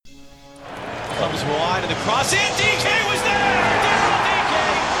comes wide and the cross in. DK was there! Daryl DK,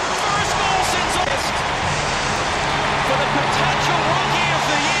 first goal since August for the potential rookie of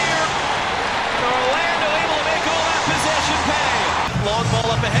the year. Orlando able to make all that possession pay. Long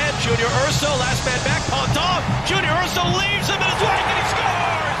ball up ahead. Junior Urso, last man back, pumped off. Junior Urso leaves him in his wake and he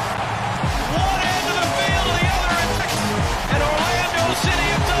scores! One end of the field to the other, and Orlando City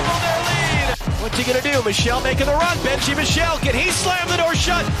have doubled their lead. What's he gonna do? Michelle making the run. Benji Michelle, can he slam the door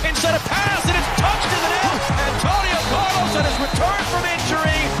shut instead of pass? And it's touched to the net. Antonio Carlos on his return from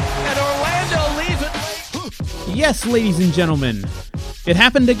injury, and Orlando leaves it late. Yes, ladies and gentlemen, it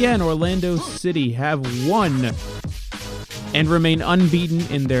happened again. Orlando City have won and remain unbeaten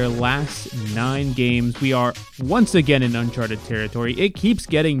in their last 9 games. We are once again in uncharted territory. It keeps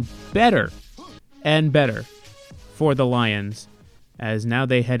getting better and better for the Lions as now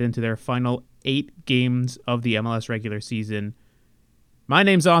they head into their final 8 games of the MLS regular season. My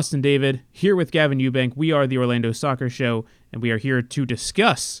name's Austin David, here with Gavin Ewbank. We are the Orlando Soccer Show, and we are here to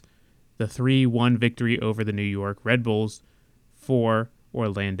discuss the 3-1 victory over the New York Red Bulls for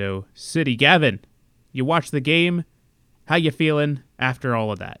Orlando City. Gavin, you watched the game. How you feeling after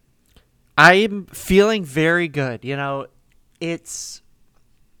all of that? I'm feeling very good. You know, it's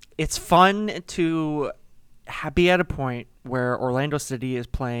fun to be at a point where Orlando City is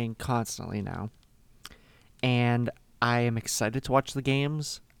playing constantly now. And I am excited to watch the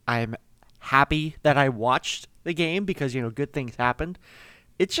games. I'm happy that I watched the game because, you know, good things happened.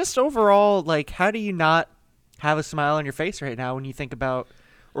 It's just overall, like, how do you not have a smile on your face right now when you think about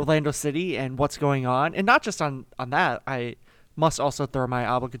Orlando City and what's going on? And not just on that, I must also throw my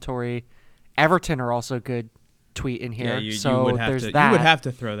obligatory Everton are also good tweet in here. Yeah, so you would have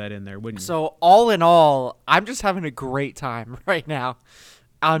to throw that in there, wouldn't you? So all in all, I'm just having a great time right now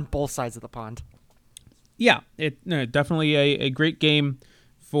on both sides of the pond. Yeah, definitely a great game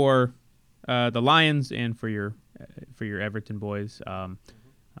for the Lions and for your Everton boys.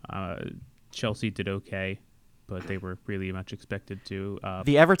 Chelsea did okay, but they were really much expected to.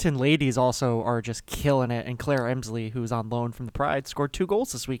 The Everton ladies also are just killing it, and Claire Emsley, who's on loan from the Pride, scored 2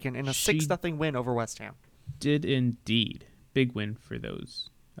 goals this weekend in a 6-0 win over West Ham. Did indeed. Big win for those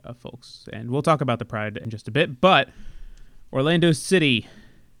folks. And we'll talk about the Pride in just a bit, but Orlando City,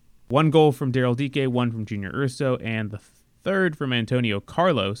 1 goal from Daryl Dike, 1 from Junior Urso, and the 3rd from Antonio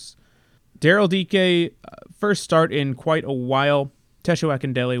Carlos. Daryl Dike, first start in quite a while. Tesho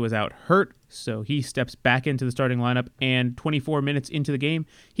Akindele was out hurt, so he steps back into the starting lineup, and 24 minutes into the game,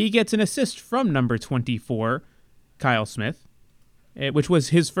 he gets an assist from number 24, Kyle Smith, which was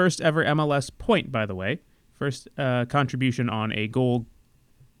his first ever MLS point, by the way. First contribution on a goal.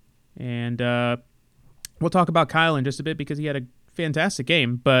 And we'll talk about Kyle in just a bit because he had a fantastic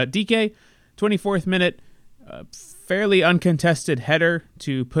game. But DK, 24th minute, fairly uncontested header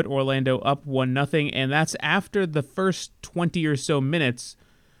to put Orlando up 1-0. And that's after the first 20 or so minutes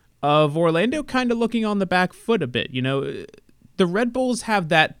of Orlando kind of looking on the back foot a bit. You know, the Red Bulls have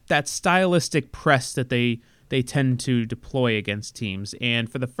that stylistic press that they tend to deploy against teams.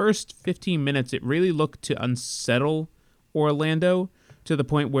 And for the first 15 minutes, it really looked to unsettle Orlando to the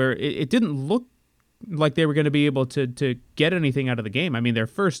point where it didn't look like they were going to be able to get anything out of the game. I mean, their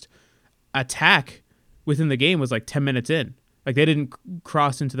first attack within the game was like 10 minutes in. Like, they didn't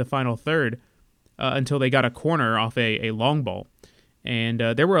cross into the final third until they got a corner off a long ball. And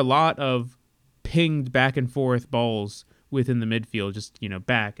there were a lot of pinged back and forth balls within the midfield, just, you know,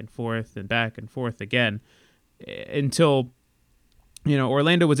 back and forth again. Until, you know,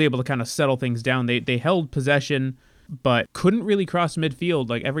 Orlando was able to kind of settle things down. They held possession, but couldn't really cross midfield.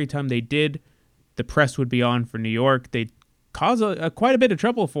 Like, every time they did, the press would be on for New York. They'd cause quite a bit of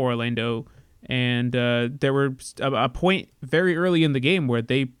trouble for Orlando, and there were a point very early in the game where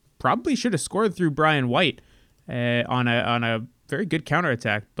they probably should have scored through Brian White on a very good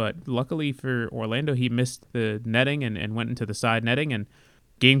counterattack, but luckily for Orlando, he missed the netting and went into the side netting, and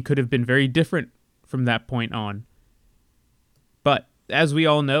game could have been very different from that point on. But as we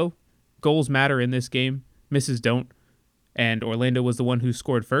all know, goals matter in this game, misses don't, and Orlando was the one who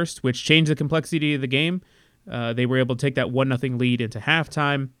scored first, which changed the complexity of the game. They were able to take that 1-0 lead into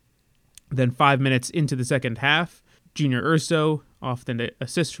halftime. Then 5 minutes into the second half, Junior Urso, off the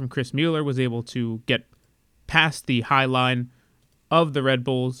assist from Chris Mueller, was able to get past the high line of the Red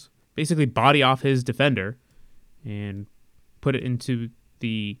Bulls, basically body off his defender, and put it into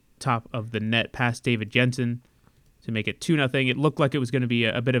the top of the net past David Jensen to make it 2-0. It looked like it was going to be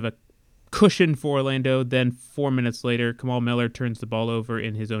a bit of a cushion for Orlando. Then 4 minutes later, Kamal Miller turns the ball over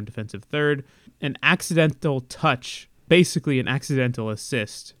in his own defensive third. An accidental touch, basically an accidental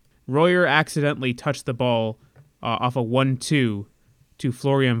assist. Royer accidentally touched the ball off a 1-2 to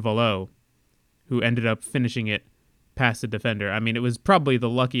Florian Valot. who ended up finishing it past the defender. I mean, it was probably the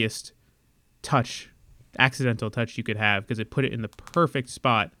luckiest accidental touch you could have, because it put it in the perfect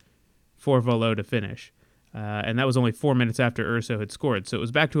spot for Volo to finish. And that was only 4 minutes after Urso had scored. So it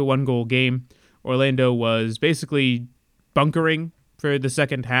was back to a 1-goal game. Orlando was basically bunkering for the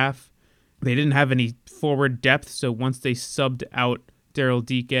second half. They didn't have any forward depth, so once they subbed out Daryl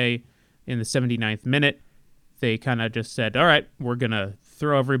Dike in the 79th minute, they kind of just said, all right, we're going to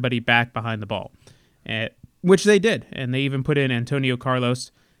throw everybody back behind the ball, which they did. And they even put in Antonio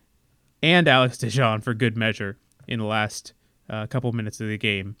Carlos and Alex DeJean for good measure in the last couple minutes of the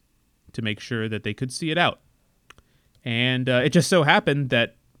game to make sure that they could see it out. And it just so happened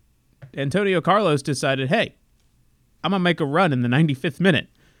that Antonio Carlos decided, hey, I'm going to make a run in the 95th minute.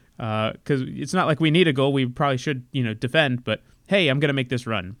 Because it's not like we need a goal. We probably should, defend. But, hey, I'm going to make this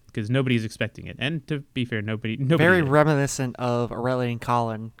run because nobody's expecting it. And to be fair, nobody Very did. reminiscent of Aurelian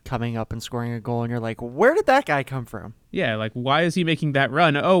Collin coming up and scoring a goal. And you're like, where did that guy come from? Yeah, like, why is he making that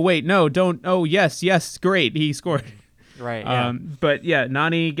run? Oh, wait, no, don't. Oh, yes, great. He scored. Right, yeah. But, yeah,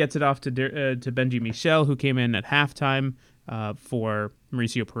 Nani gets it off to Benji Michel, who came in at halftime for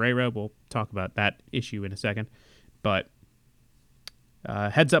Mauricio Pereira. We'll talk about that issue in a second. But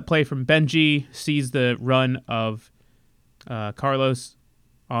heads-up play from Benji, sees the run of Carlos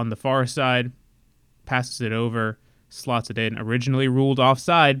on the far side, passes it over, slots it in. Originally ruled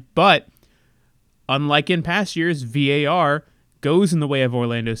offside, but unlike in past years, VAR goes in the way of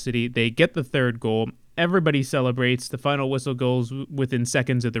Orlando City. They get the third goal. Everybody celebrates. The final whistle goes within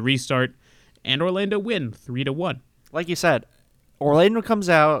seconds of the restart, and Orlando win 3-1. Like you said, Orlando comes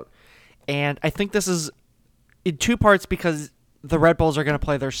out, and I think this is in two parts because the Red Bulls are going to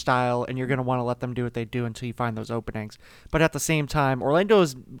play their style, and you're going to want to let them do what they do until you find those openings. But at the same time, Orlando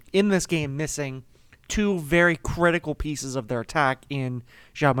is in this game missing two very critical pieces of their attack in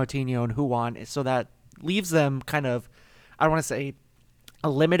João Moutinho and Juan, so that leaves them kind of, I don't want to say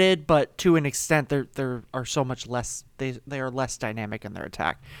limited, but to an extent, they are so much less. They are less dynamic in their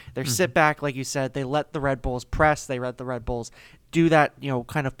attack. They sit back, like you said. They let the Red Bulls press. They let the Red Bulls do that.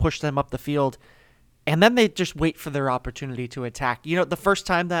 Kind of push them up the field, and then they just wait for their opportunity to attack. The first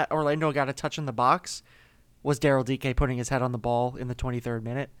time that Orlando got a touch in the box was Daryl Dike putting his head on the ball in the 23rd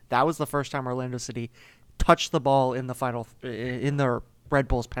minute. That was the first time Orlando City touched the ball in the Red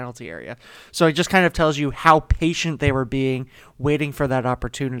Bulls penalty area. So it just kind of tells you how patient they were being, waiting for that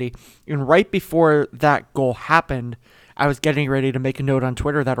opportunity. And right before that goal happened, I was getting ready to make a note on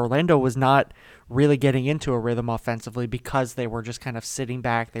Twitter that Orlando was not really getting into a rhythm offensively because they were just kind of sitting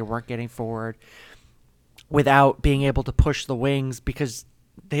back. They weren't getting forward without being able to push the wings because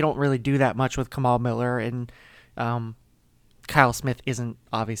they don't really do that much with Kamal Miller, and Kyle Smith isn't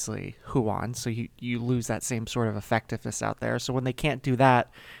obviously Juan, so you lose that same sort of effectiveness out there. So when they can't do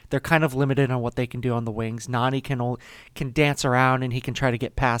that, they're kind of limited on what they can do on the wings. Nani can dance around and he can try to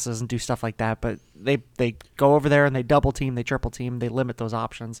get passes and do stuff like that, but they go over there and they double team, they triple team, they limit those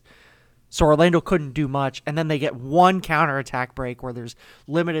options. So Orlando couldn't do much, and then they get one counterattack break where there's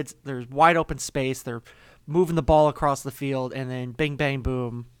wide open space, they're moving the ball across the field, and then bing, bang,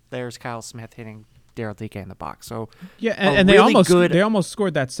 boom, there's Kyle Smith hitting Daryl Dike in the box. So yeah, and they almost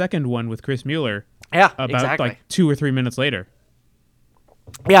scored that second one with Chris Mueller. Yeah, about exactly. like 2 or 3 minutes later.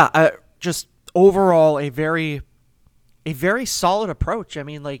 Yeah, just overall a very solid approach. I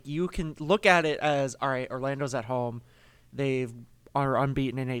mean, like, you can look at it as, all right, Orlando's at home, they are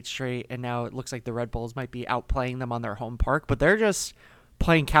unbeaten in 8 straight, and now it looks like the Red Bulls might be outplaying them on their home park, but they're just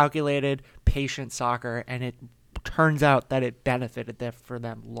playing calculated, patient soccer, and it turns out that it benefited for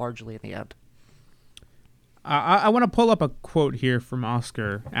them largely in the end. I want to pull up a quote here from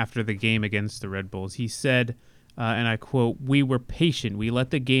Oscar after the game against the Red Bulls. He said, and I quote, "We were patient. We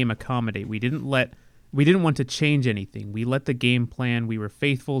let the game accommodate. We didn't want to change anything. We let the game plan. We were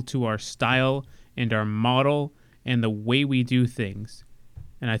faithful to our style and our model and the way we do things."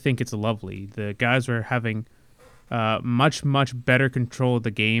 And I think it's lovely. The guys were having much, much better control of the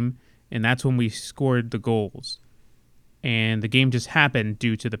game, and that's when we scored the goals. And the game just happened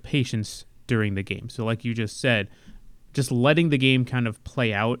due to the patience during the game. So like you just said, just letting the game kind of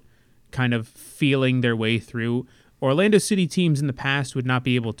play out, kind of feeling their way through. Orlando City teams in the past would not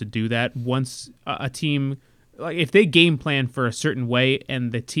be able to do that. Once a team, like if they game plan for a certain way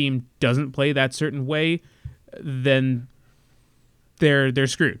and the team doesn't play that certain way, then they're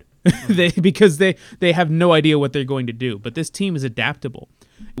screwed. Because they have no idea what they're going to do. But this team is adaptable.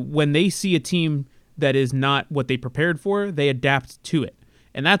 When they see a team that is not what they prepared for, they adapt to it.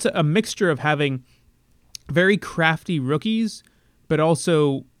 And that's a mixture of having very crafty rookies, but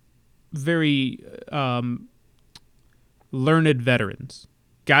also very learned veterans.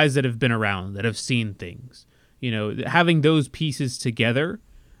 guys that have been around, that have seen things. Having those pieces together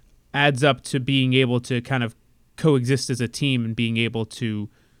adds up to being able to kind of coexist as a team and being able to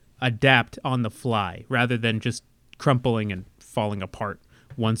adapt on the fly rather than just crumpling and falling apart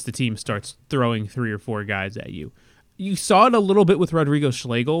once the team starts throwing 3 or 4 guys at you. You saw it a little bit with Rodrigo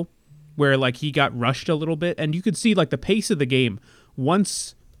Schlegel, where like he got rushed a little bit, and you could see like the pace of the game.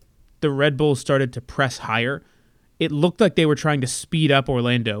 Once the Red Bulls started to press higher, it looked like they were trying to speed up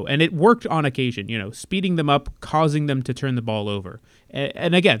Orlando, and it worked on occasion, speeding them up, causing them to turn the ball over.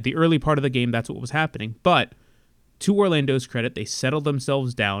 And again, the early part of the game, that's what was happening. But to Orlando's credit, they settled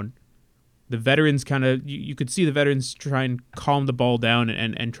themselves down. The veterans you could see the veterans try and calm the ball down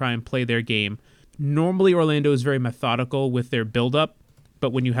and try and play their game. Normally, Orlando is very methodical with their build-up,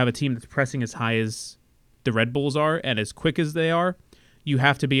 but when you have a team that's pressing as high as the Red Bulls are and as quick as they are, you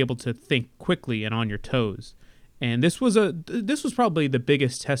have to be able to think quickly and on your toes. And this was probably the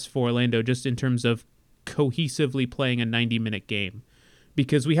biggest test for Orlando just in terms of cohesively playing a 90-minute game,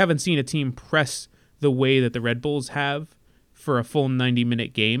 because we haven't seen a team press the way that the Red Bulls have for a full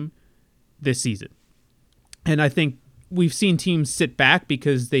 90-minute game this season. And I think we've seen teams sit back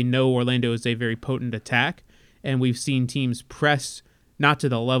because they know Orlando is a very potent attack, and we've seen teams press not to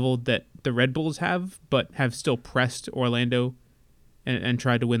the level that the Red Bulls have, but have still pressed Orlando and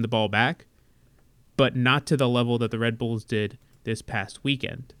tried to win the ball back, but not to the level that the Red Bulls did this past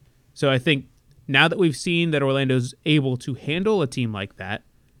weekend. So I think now that we've seen that Orlando's able to handle a team like that,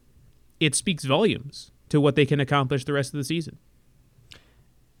 it speaks volumes to what they can accomplish the rest of the season.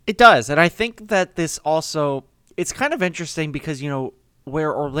 It does, and I think that this also, it's kind of interesting because,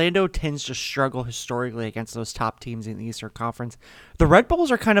 where Orlando tends to struggle historically against those top teams in the Eastern Conference, the Red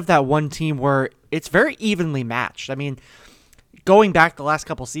Bulls are kind of that one team where it's very evenly matched. I mean, going back the last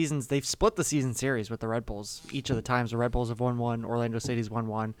couple seasons, they've split the season series with the Red Bulls. Each of the times the Red Bulls have won one, Orlando City's won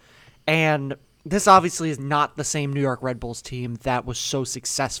one. And this obviously is not the same New York Red Bulls team that was so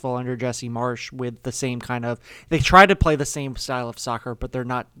successful under Jesse Marsch with the same kind of, they try to play the same style of soccer, but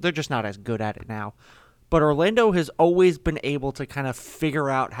they're just not as good at it now. But Orlando has always been able to kind of figure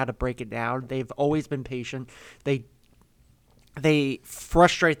out how to break it down. They've always been patient. They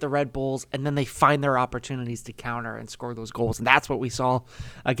frustrate the Red Bulls, and then they find their opportunities to counter and score those goals. And that's what we saw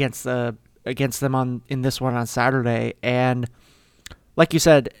against them in this one on Saturday. And like you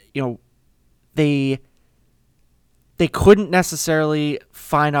said, they couldn't necessarily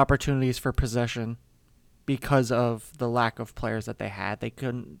find opportunities for possession because of the lack of players that they had. They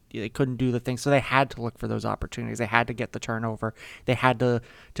couldn't do the things, so they had to look for those opportunities. They had to get the turnover. They had to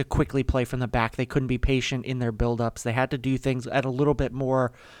quickly play from the back. They couldn't be patient in their build-ups. They had to do things at a little bit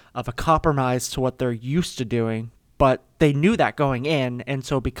more of a compromise to what they're used to doing, but they knew that going in, and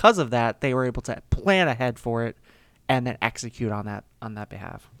so because of that, they were able to plan ahead for it and then execute on that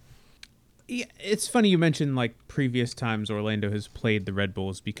behalf. Yeah, it's funny you mentioned like previous times Orlando has played the Red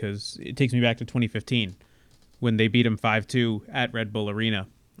Bulls, because it takes me back to 2015 when they beat them 5-2 at Red Bull Arena.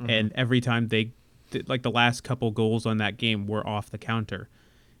 Mm-hmm. And every time they did, like the last couple goals on that game were off the counter.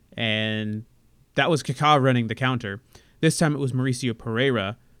 And that was Kaká running the counter. This time it was Mauricio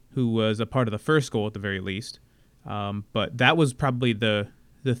Pereira, who was a part of the first goal at the very least. But that was probably the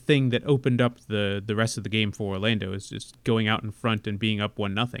thing that opened up the rest of the game for Orlando, is just going out in front and being up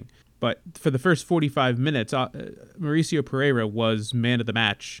 1-0. But for the first 45 minutes, Mauricio Pereira was man of the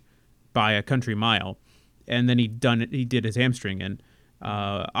match by a country mile. And then he did his hamstring. And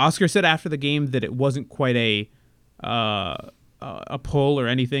Oscar said after the game that it wasn't quite a pull or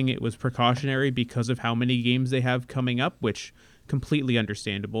anything. It was precautionary because of how many games they have coming up, which completely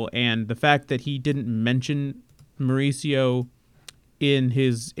understandable. And the fact that he didn't mention Mauricio in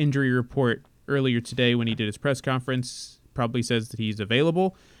his injury report earlier today when he did his press conference probably says that he's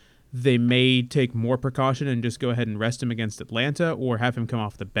available. They may take more precaution and just go ahead and rest him against Atlanta or have him come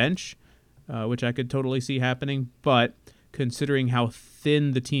off the bench, which I could totally see happening. But considering how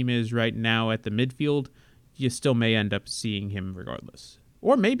thin the team is right now at the midfield, you still may end up seeing him regardless.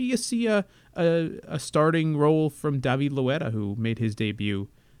 Or maybe you see a starting role from David Loera, who made his debut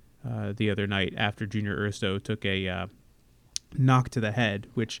the other night after Junior Urso took a knock to the head,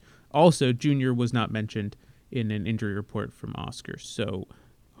 which also Junior was not mentioned in an injury report from Oscar. So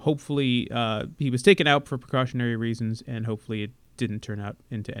hopefully he was taken out for precautionary reasons, and hopefully it didn't turn out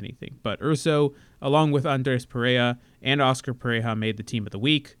into anything. But Urso, along with Andres Pereira and Oscar Pereira, made the team of the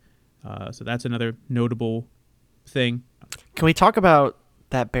week. So that's another notable thing. Can we talk about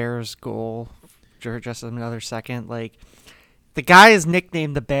that Bears goal for just another second? Like, the guy is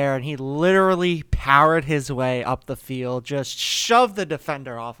nicknamed the Bear, and he literally powered his way up the field, just shoved the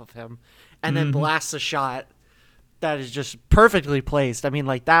defender off of him, and then blasts a shot That is just perfectly placed. I mean,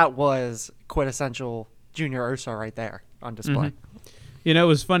 like, that was quintessential Junior Urso right there on display. Mm-hmm. You know, it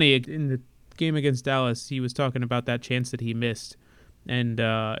was funny. In the game against Dallas, he was talking about that chance that he missed. And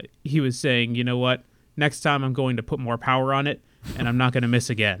he was saying, you know what? Next time I'm going to put more power on it, and I'm not going to miss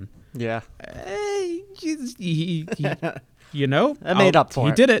again. Yeah. You know? That made up for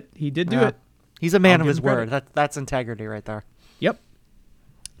it. He did it. He did do it. He's a man I'll of his give him credit. word. That's integrity right there. Yep.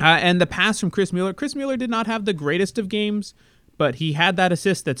 And the pass from Chris Mueller. Chris Mueller did not have the greatest of games, but he had that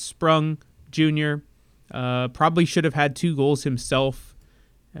assist that sprung Junior. Probably should have had 2 goals himself.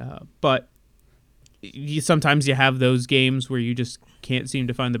 But sometimes you have those games where you just can't seem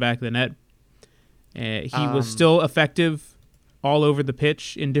to find the back of the net. He was still effective all over the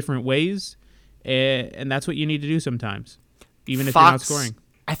pitch in different ways. And that's what you need to do sometimes, even if you're not scoring.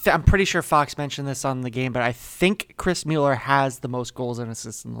 I'm pretty sure Fox mentioned this on the game, but I think Chris Mueller has the most goals and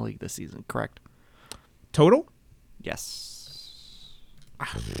assists in the league this season, correct? Total? Yes.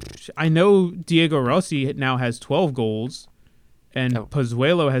 I know Diego Rossi now has 12 goals, and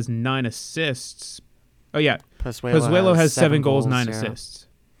Pozuelo has 9 assists. Oh, yeah. Pozuelo has 7 goals, 9 assists.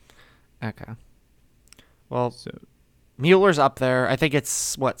 Okay. Well, Mueller's up there. I think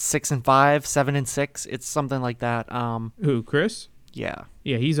it's, 6 and 5, 7 and 6. It's something like that. Who, Chris? Yeah.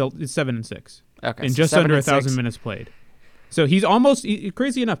 Yeah, it's 7 and 6. Okay. And just under 1,000 minutes played. So he's almost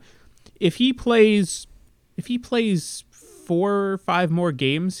crazy enough. If he plays 4 or 5 more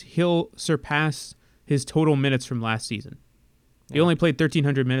games, he'll surpass his total minutes from last season. He only played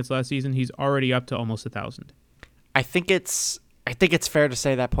 1,300 minutes last season. He's already up to almost 1,000. I think it's fair to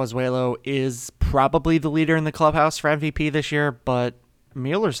say that Pozuelo is probably the leader in the clubhouse for MVP this year, but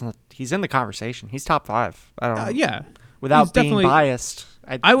Mueller's he's in the conversation. He's top 5. I don't know. Yeah. Without being biased,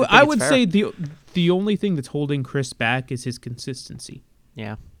 I would say the only thing that's holding Chris back is his consistency.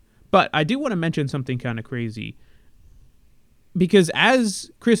 Yeah. But I do want to mention something kind of crazy. Because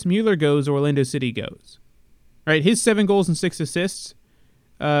as Chris Mueller goes, Orlando City goes. Right? His 7 goals and 6 assists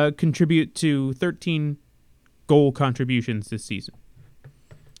contribute to 13 goal contributions this season.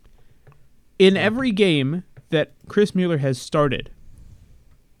 In every game that Chris Mueller has started,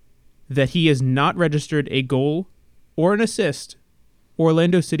 that he has not registered a goal or an assist,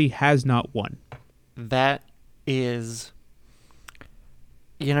 Orlando City has not won. That is,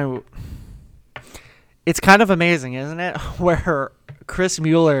 it's kind of amazing, isn't it? Where Chris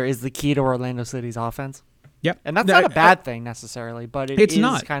Mueller is the key to Orlando City's offense. Yep. And that's not a bad thing necessarily, but it's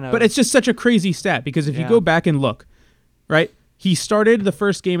not. But it's just such a crazy stat because if you go back and look, right? He started the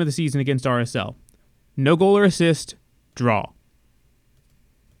first game of the season against RSL. No goal or assist, draw.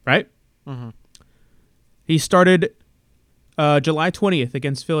 Right? Mm-hmm. He started July 20th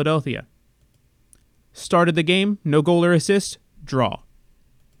against Philadelphia. Started the game, no goal or assist, draw.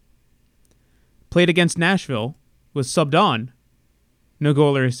 Played against Nashville, was subbed on, no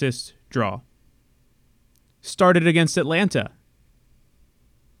goal or assist, draw. Started against Atlanta,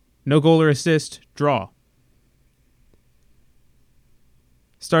 no goal or assist, draw.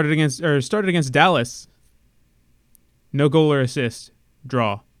 Started against Dallas, no goal or assist,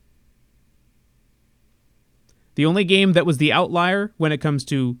 draw. The only game that was the outlier when it comes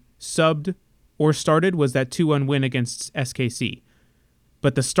to subbed or started was that 2-1 win against SKC.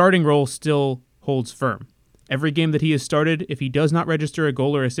 But the starting role still holds firm. Every game that he has started, if he does not register a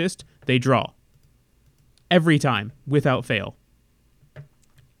goal or assist, they draw. Every time, without fail.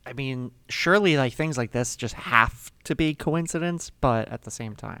 I mean, surely things like this just have to be coincidence, but at the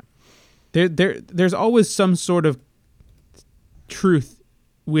same time, there's always some sort of truth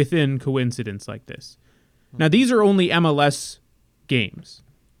within coincidence like this. Now, these are only MLS games.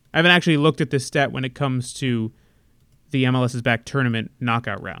 I haven't actually looked at this stat when it comes to the MLS is Back tournament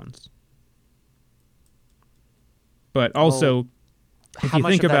knockout rounds. But also, if you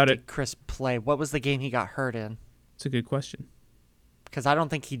think about it, did Chris play? What was the game he got hurt in? It's a good question. Because I don't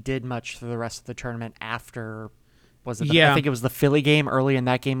think he did much for the rest of the tournament after. I think it was the Philly game. Early in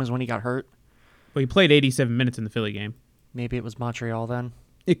that game is when he got hurt. Well, he played 87 minutes in the Philly game. Maybe it was Montreal then.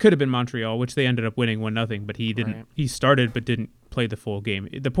 It could have been Montreal, which they ended up winning 1-0, but he didn't. Right. He started but didn't play the full game.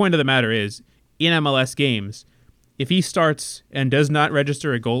 The point of the matter is, in MLS games, if he starts and does not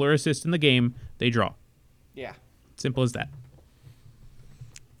register a goal or assist in the game, they draw. Yeah. Simple as that.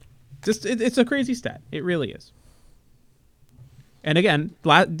 It's a crazy stat. It really is. And again,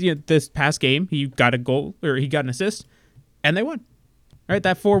 this past game, he got a goal or he got an assist, and they won. All right,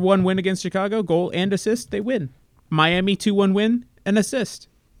 that 4-1 win against Chicago, goal and assist, they win. Miami 2-1 win, an assist.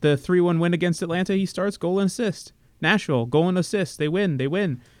 The 3-1 win against Atlanta, he starts, goal and assist. Nashville, goal and assist, they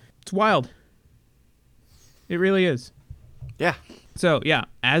win. It's wild. It really is. Yeah. So, yeah,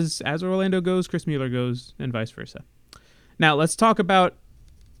 as Orlando goes, Chris Mueller goes, and vice versa. Now, let's talk about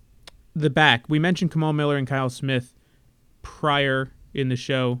the back. We mentioned Kamal Miller and Kyle Smith prior in the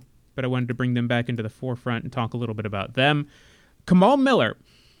show, but I wanted to bring them back into the forefront and talk a little bit about them. Kamal Miller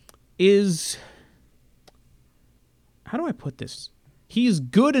is... How do I put this? He's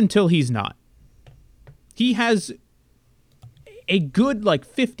good until he's not. He has a good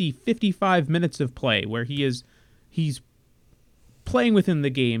 55 minutes of play where he's playing within the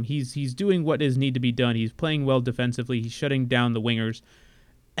game. He's doing what is need to be done. He's playing well defensively. He's shutting down the wingers.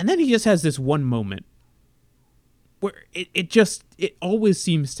 And then he just has this one moment where it always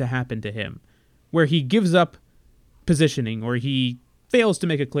seems to happen to him, where he gives up positioning or he fails to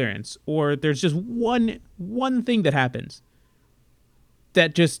make a clearance, or there's just one thing that happens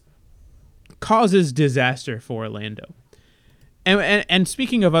that just causes disaster for Orlando. And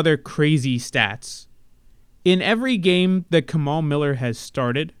speaking of other crazy stats, in every game that Kamal Miller has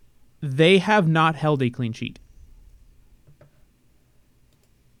started, they have not held a clean sheet.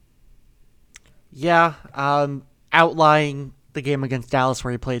 Yeah, outlying the game against Dallas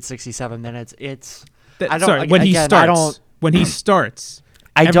where he played 67 minutes, When he starts,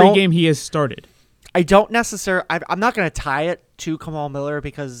 every game he has started. I don't necessarily. I'm not going to tie it to Kamal Miller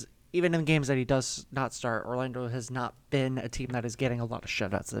because even in games that he does not start, Orlando has not been a team that is getting a lot of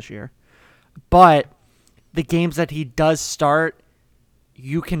shutouts this year. But the games that he does start,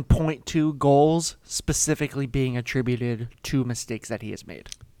 you can point to goals specifically being attributed to mistakes that he has made.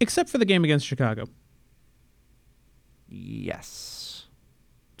 Except for the game against Chicago. Yes.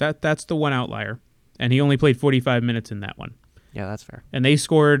 That's the one outlier. And he only played 45 minutes in that one. Yeah, that's fair. And they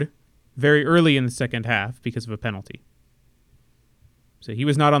scored very early in the second half because of a penalty. So he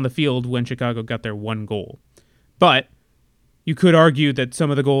was not on the field when Chicago got their one goal. But you could argue that some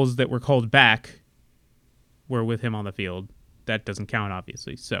of the goals that were called back were with him on the field. That doesn't count,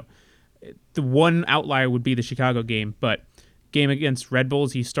 obviously. So the one outlier would be the Chicago game. But game against Red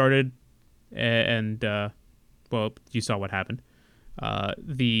Bulls, he started, and, well, you saw what happened.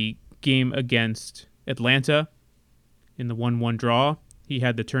 The game against Atlanta in the 1-1 draw, he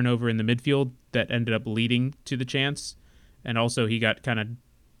had the turnover in the midfield that ended up leading to the chance. And also he got kind of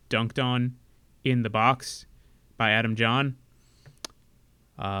dunked on in the box by Adam John.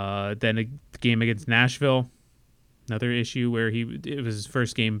 Then a game against Nashville, another issue where it was his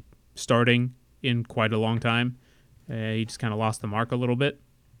first game starting in quite a long time. He just kind of lost the mark a little bit.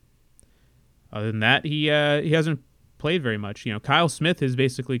 Other than that, he hasn't played very much. You know, Kyle Smith has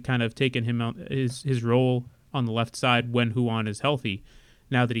basically kind of taken him out, his role on the left side when Huan is healthy.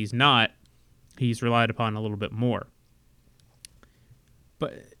 Now that he's not, he's relied upon a little bit more.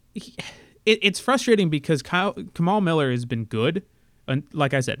 But it's frustrating because Kamal Miller has been good. And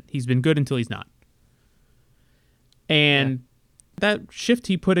like I said, he's been good until he's not. And that shift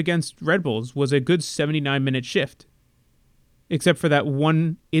he put against Red Bulls was a good 79-minute shift. Except for that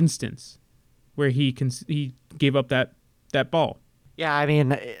one instance where he gave up that ball. Yeah, I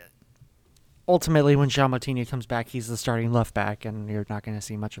mean, ultimately when Jean Martini comes back, he's the starting left back, and you're not going to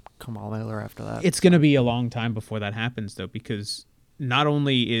see much of Kamal Miller after that. It's going to be a long time before that happens, though, because not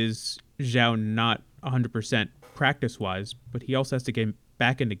only is Zhao not 100% practice-wise, but he also has to get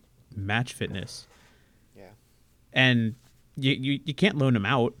back into match fitness. Yeah. And you can't loan him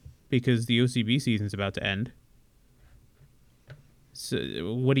out because the OCB season's about to end. So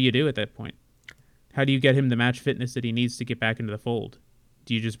what do you do at that point? How do you get him the match fitness that he needs to get back into the fold?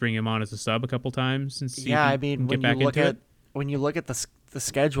 Do you just bring him on as a sub a couple times and see? Yeah, I mean, when you look at the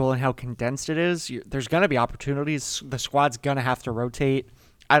schedule and how condensed it is, there's going to be opportunities. The squad's going to have to rotate.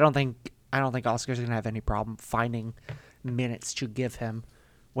 I don't think Oscar's going to have any problem finding minutes to give him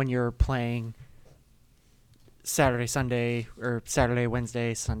when you're playing Saturday, Sunday, or Saturday,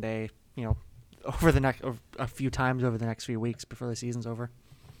 Wednesday, Sunday. You know, over a few times over the next few weeks before the season's over.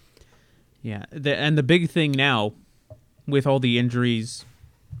 Yeah, and the big thing now, with all the injuries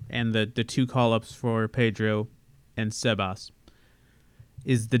and the two call-ups for Pedro and Sebas,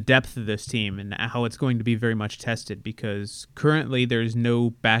 is the depth of this team and how it's going to be very much tested, because currently there's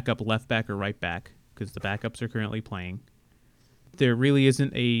no backup left back or right back because the backups are currently playing. There really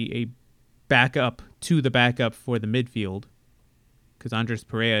isn't a backup to the backup for the midfield because Andres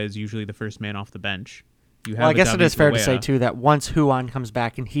Perea is usually the first man off the bench. I guess it is fair to say, too, that once Huan comes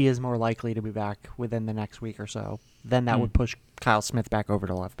back, and he is more likely to be back within the next week or so, then that would push Kyle Smith back over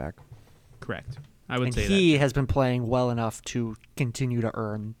to left back. Correct. I would say he has been playing well enough to continue to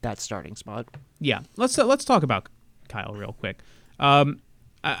earn that starting spot. Yeah. Let's talk about Kyle real quick.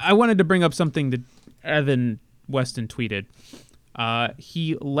 I wanted to bring up something that Evan Weston tweeted.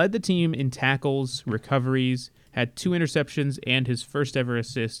 He led the team in tackles, recoveries, had 2 interceptions, and his first ever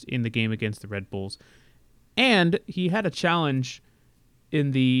assist in the game against the Red Bulls. And he had a challenge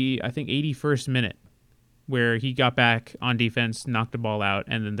in the, I think, 81st minute where he got back on defense, knocked the ball out,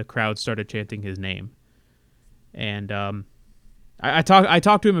 and then the crowd started chanting his name. And I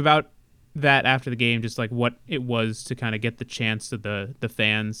talked to him about that after the game, just like what it was to kind of get the chance of the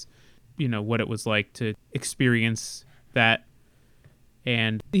fans, what it was like to experience that.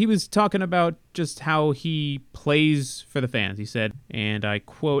 And he was talking about just how he plays for the fans. He said, and I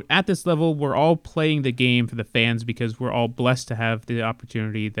quote, "At this level, we're all playing the game for the fans because we're all blessed to have the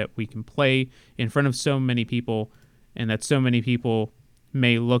opportunity that we can play in front of so many people, and that so many people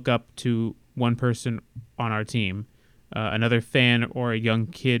may look up to one person on our team. Another fan or a young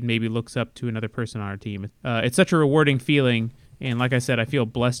kid maybe looks up to another person on our team. It's such a rewarding feeling, and like I said, I feel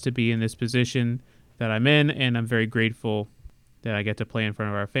blessed to be in this position that I'm in, and I'm very grateful that I get to play in front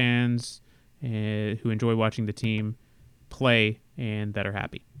of our fans who enjoy watching the team play and that are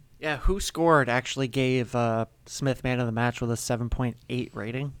happy." Yeah, Who Scored actually gave Smith man of the match with a 7.8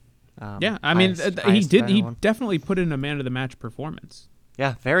 rating. Yeah, I mean, he did. He definitely put in a man of the match performance.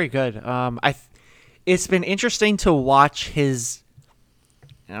 Yeah, very good. It's been interesting to watch his,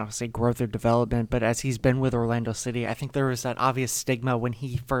 I don't say growth or development, but as he's been with Orlando City, I think there was that obvious stigma when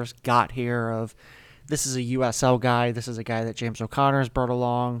he first got here of, this is a USL guy, this is a guy that James O'Connor's brought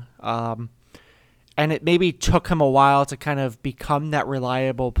along, and it maybe took him a while to kind of become that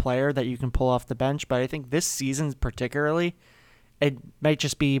reliable player that you can pull off the bench, but I think this season particularly, it might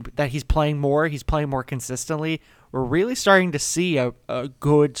just be that he's playing more consistently. We're really starting to see a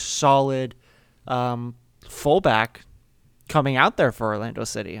good, solid fullback coming out there for Orlando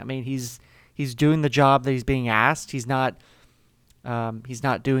City. I mean, he's doing the job that he's being asked. He's not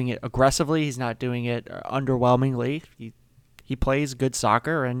doing it aggressively. He's not doing it underwhelmingly. He plays good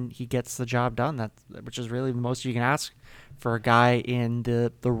soccer and he gets the job done. Which is really the most you can ask for a guy in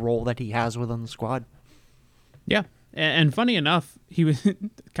the role that he has within the squad. Yeah, and funny enough,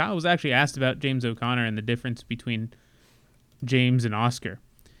 Kyle was actually asked about James O'Connor and the difference between James and Oscar,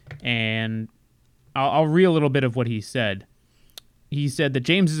 and I'll read a little bit of what he said. He said that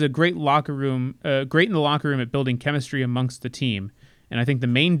James is great in the locker room at building chemistry amongst the team. And I think the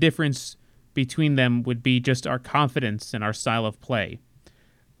main difference between them would be just our confidence and our style of play.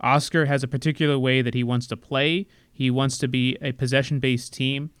 Oscar has a particular way that he wants to play. He wants to be a possession-based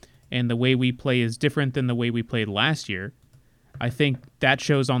team, and the way we play is different than the way we played last year. I think that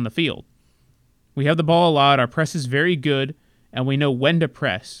shows on the field. We have the ball a lot, our press is very good, and we know when to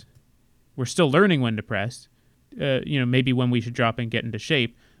press. We're still learning when to press. Maybe when we should drop and get into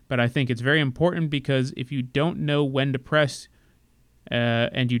shape. But I think it's very important because if you don't know when to press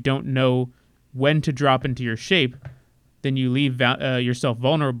and you don't know when to drop into your shape, then you leave yourself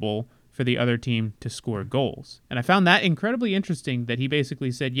vulnerable for the other team to score goals. And I found that incredibly interesting that he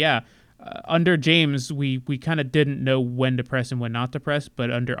basically said, under James, we kind of didn't know when to press and when not to press,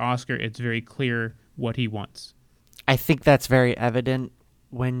 but under Oscar, it's very clear what he wants. I think that's very evident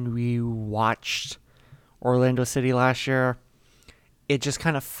when we watched Orlando City last year. It just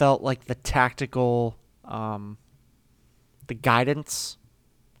kind of felt like the tactical, the guidance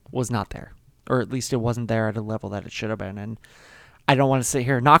was not there, or at least it wasn't there at a level that it should have been. And I don't want to sit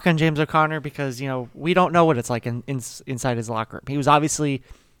here and knock on James O'Connor because, we don't know what it's like inside his locker room. He was obviously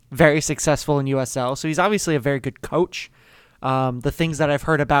very successful in USL, so he's obviously a very good coach. The things that I've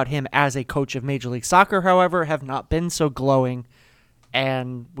heard about him as a coach of Major League Soccer, however, have not been so glowing.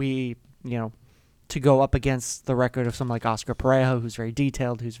 And we, to go up against the record of someone like Oscar Parejo, who's very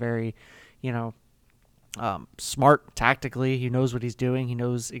detailed, who's very, smart tactically. He knows what he's doing. He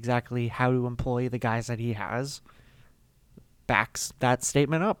knows exactly how to employ the guys that he has. Backs that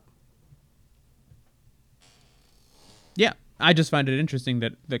statement up. Yeah, I just find it interesting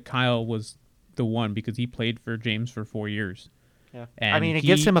that Kyle was the one because he played for James for 4 years. Yeah, and it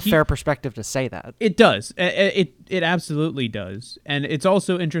gives him a fair perspective to say that. It does. It absolutely does. And it's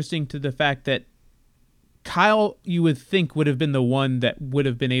also interesting to the fact that Kyle, you would think, would have been the one that would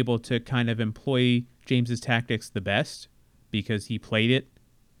have been able to kind of employ James's tactics the best because he played it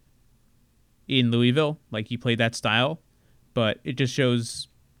in Louisville. Like, he played that style. But it just shows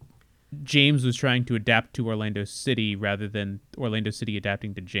James was trying to adapt to Orlando City rather than Orlando City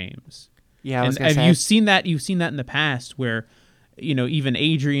adapting to James. Yeah, you've seen that in the past where, even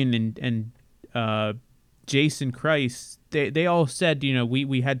Adrian and Jason Christ, they all said,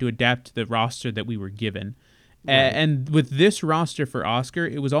 we had to adapt to the roster that we were given. Right. And with this roster for Oscar,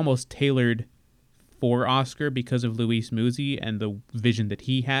 it was almost tailored for Oscar because of Luis Muzzi and the vision that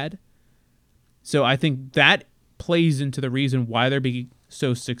he had. So I think that plays into the reason why they're being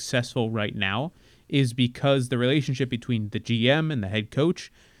so successful right now is because the relationship between the GM and the head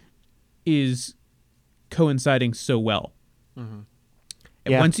coach is coinciding so well. Mm-hmm.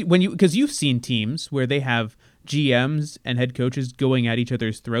 And because you've seen teams where they have GMs and head coaches going at each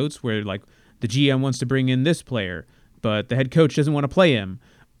other's throats, where like the GM wants to bring in this player, but the head coach doesn't want to play him,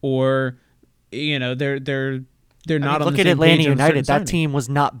 or they're not on look the at same Atlanta page on United. certain That team was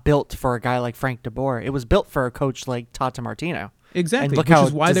not built for a guy like Frank DeBoer. It was built for a coach like Tata Martino. Exactly, and look which how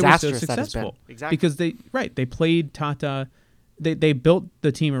is why they were so disastrous that has been. successful. Exactly. Because they played Tata, they built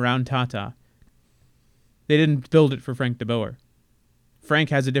the team around Tata. They didn't build it for Frank DeBoer. Frank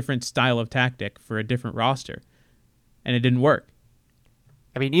has a different style of tactic for a different roster, and it didn't work.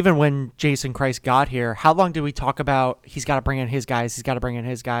 I mean, even when Jason Christ got here, how long did we talk about he's got to bring in his guys,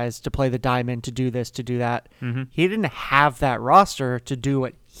 to play the diamond, to do this, to do that? Mm-hmm. He didn't have that roster to do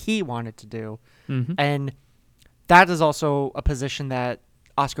what he wanted to do. Mm-hmm. And that is also a position that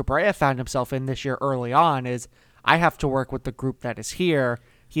Oscar Pereira found himself in this year early on, is I have to work with the group that is here.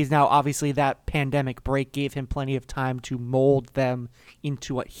 He's now, obviously, that pandemic break gave him plenty of time to mold them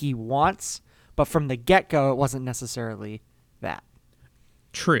into what he wants. But from the get-go, it wasn't necessarily that.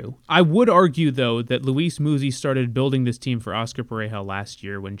 True. I would argue, though, that Luis Muzzi started building this team for Oscar Pereira last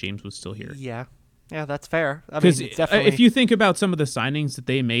year when James was still here. Yeah, that's fair. Because definitely... if you think about some of the signings that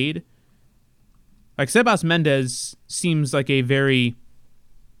they made, like Sebas Mendez seems like a very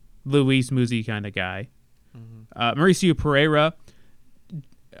Luis Muzzi kind of guy. Mm-hmm. Mauricio Pereira,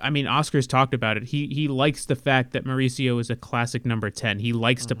 I mean, Oscar's talked about it. He likes the fact that Mauricio is a classic number 10. He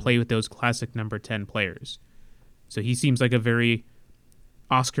likes to play with those classic number 10 players. So he seems like a very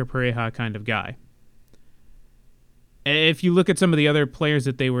Oscar Pereira kind of guy. And if you look at some of the other players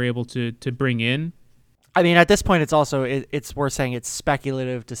that they were able to bring in, I mean, at this point, it's also it's worth saying it's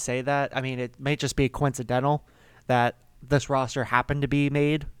speculative to say that. I mean, it may just be coincidental that this roster happened to be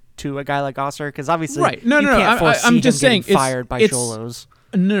made to a guy like Oscar, because obviously, right? I'm just saying fired by Cholos.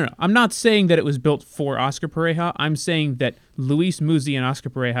 No, I'm not saying that it was built for Oscar Pereira. I'm saying that Luis Muzzi and Oscar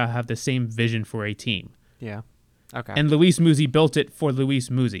Pereira have the same vision for a team. Yeah. Okay. And Luis Muzzi built it for Luis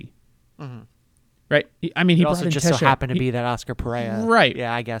Muzzi. Mm-hmm. Right? I mean, he also just so happened to be that Oscar Pereira, right?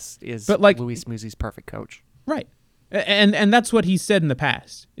 Yeah, I guess is Luis Muzzi's perfect coach. Right. And that's what he said in the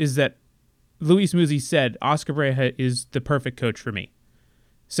past, is that Luis Muzzi said Oscar Pereira is the perfect coach for me.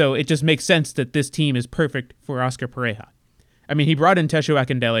 So it just makes sense that this team is perfect for Oscar Pereira. I mean, he brought in Tesho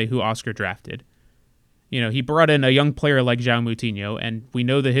Akindele, who Oscar drafted. He brought in a young player like João Moutinho, and we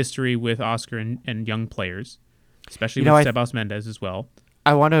know the history with Oscar and young players, especially with Sebas Mendez as well.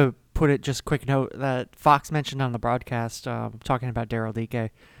 I want to put it just quick note that Fox mentioned on the broadcast, talking about Daryl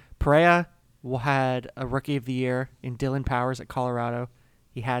Dike. Pereira had a Rookie of the Year in Dylan Powers at Colorado.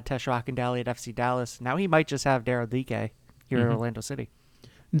 He had Tesho Akindele at FC Dallas. Now he might just have Daryl Dike here at Orlando City.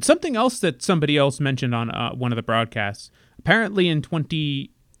 And something else that somebody else mentioned on one of the broadcasts, apparently in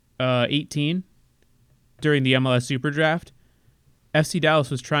 2018, during the MLS Super Draft, FC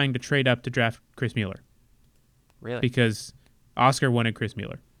Dallas was trying to trade up to draft Chris Mueller. Really? Because Oscar wanted Chris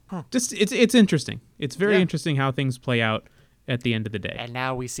Mueller. Huh. Just it's interesting. It's very interesting how things play out at the end of the day. And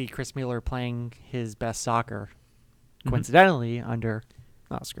now we see Chris Mueller playing his best soccer, coincidentally, under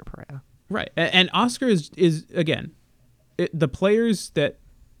Oscar Pereira. Right. And Oscar is again, the players that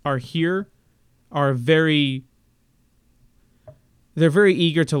are here are very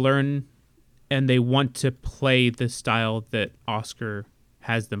eager to learn, and they want to play the style that Oscar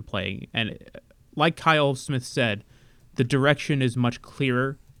has them playing. And like Kyle Smith said, the direction is much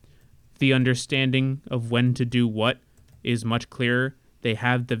clearer. The understanding of when to do what is much clearer. They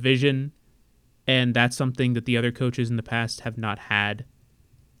have the vision, and that's something that the other coaches in the past have not had.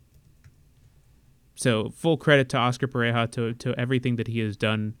 So full credit to Oscar Pereira to everything that he has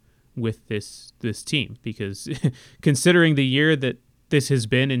done with this team, because considering the year that this has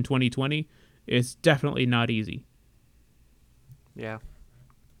been in 2020, it's definitely not easy. Yeah.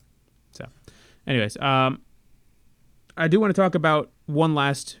 So, anyways, I do want to talk about one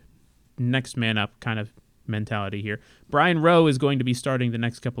last next man up kind of mentality here. Brian Rowe is going to be starting the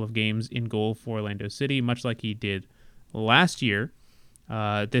next couple of games in goal for Orlando City, much like he did last year.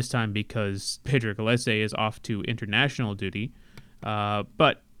 This time because Pedro Gallese is off to international duty.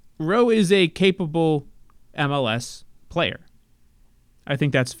 But Rowe is a capable MLS player. I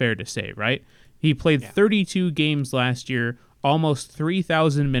think that's fair to say, right? He played 32 games last year, almost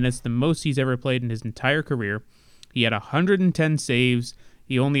 3,000 minutes, the most he's ever played in his entire career. He had 110 saves.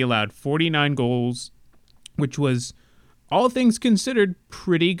 He only allowed 49 goals, which was, all things considered,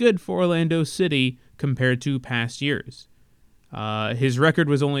 pretty good for Orlando City compared to past years. His record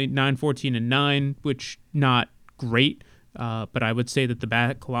was only 9-14-9, which not great, but I would say that the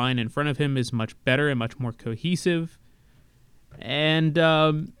back line in front of him is much better and much more cohesive. And,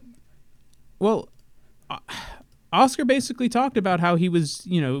 Oscar basically talked about how he was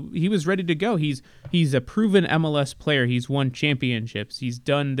ready to go. He's a proven MLS player. He's won championships. He's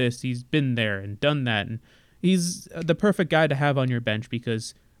done this. He's been there and done that. And he's the perfect guy to have on your bench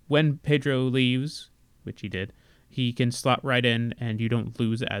because when Pedro leaves, which he did, he can slot right in and you don't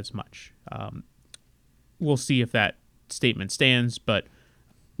lose as much. We'll see if that statement stands, but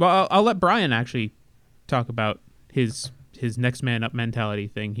I'll let Brian actually talk about his next man up mentality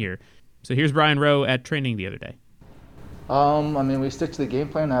thing here. So here's Brian Rowe at training the other day. We stick to the game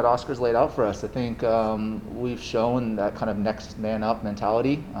plan that Oscar's laid out for us. I think we've shown that kind of next man up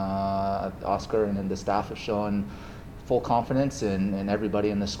mentality. Oscar and the staff have shown full confidence in everybody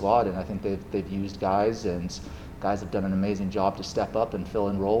in the squad, and I think they've used guys, and guys have done an amazing job to step up and fill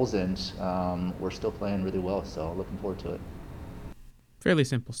in roles, and we're still playing really well, so looking forward to it. Fairly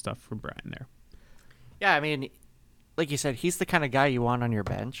simple stuff from Brian there. Yeah, I mean, like you said, he's the kind of guy you want on your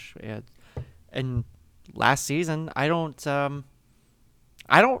bench. And last season, I didn't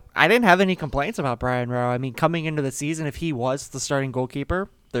have any complaints about Brian Rowe. I mean, coming into the season, if he was the starting goalkeeper,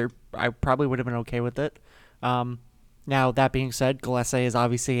 I probably would have been okay with it. Now, that being said, Gillespie is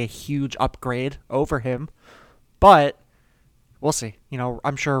obviously a huge upgrade over him, but we'll see.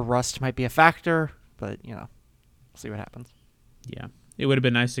 I'm sure rust might be a factor, but, we'll see what happens. Yeah, it would have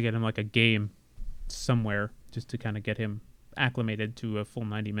been nice to get him like a game somewhere just to kind of get him acclimated to a full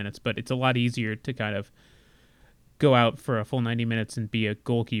 90 minutes, but it's a lot easier to kind of go out for a full 90 minutes and be a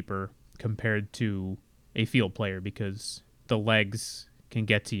goalkeeper compared to a field player because the legs can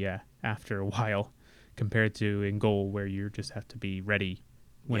get to you after a while compared to in goal where you just have to be ready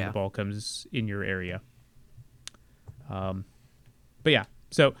when the ball comes in your area. But yeah,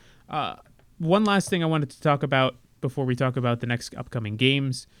 so one last thing I wanted to talk about before we talk about the next upcoming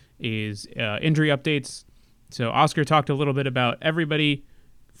games is injury updates. So Oscar talked a little bit about everybody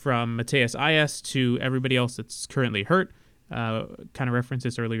from Mateus Ayas to everybody else that's currently hurt. Kind of referenced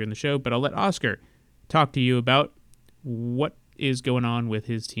this earlier in the show, but I'll let Oscar talk to you about what is going on with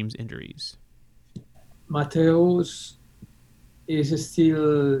his team's injuries. Mateus is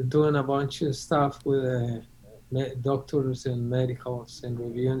still doing a bunch of stuff with doctors and medicals and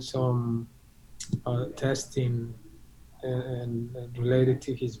reviewing some testing and related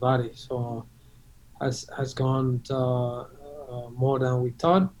to his body. So has gone more than we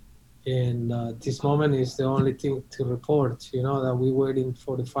thought. And this moment is the only thing to report, that we're waiting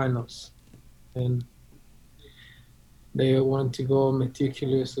for the finals. And they want to go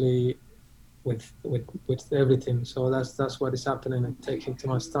meticulously with everything. So that's what is happening and taking too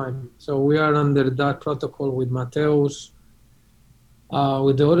much time. So we are under that protocol with Mateus.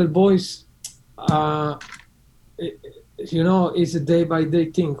 With the other boys, it's a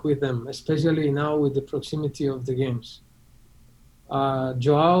day-by-day thing with them, especially now with the proximity of the games.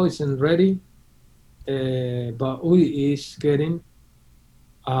 Joao isn't ready, but Uli is getting.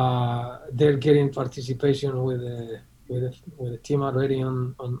 They're getting participation with the team already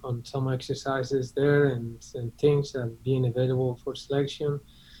on some exercises there and things and being available for selection.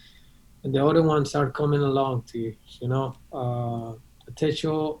 And the other ones are coming along too.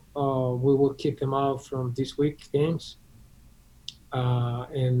 Techo, we will keep him out from this week games.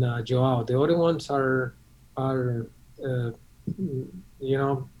 And Joao. The other ones are in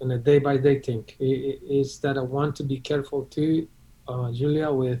a day-by-day thing. Is that I want to be careful too, Julia,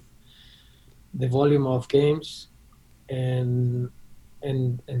 with the volume of games and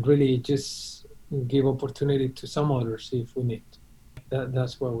really just give opportunity to some others if we need.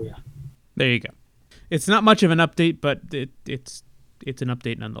 That's where we are. There you go. It's not much of an update, but it's an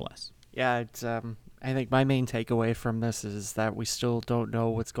update nonetheless. Yeah, it's I think my main takeaway from this is that we still don't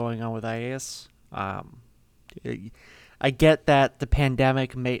know what's going on with Ayas. I get that the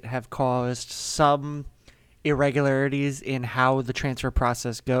pandemic may have caused some irregularities in how the transfer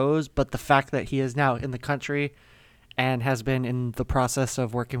process goes, but the fact that he is now in the country and has been in the process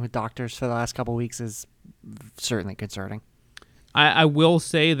of working with doctors for the last couple of weeks is certainly concerning. I will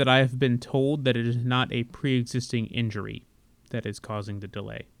say that I have been told that it is not a pre-existing injury that is causing the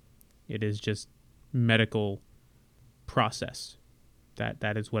delay. It is just medical process.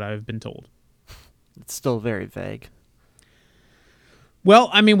 That is what I've been told. It's still very vague. Well,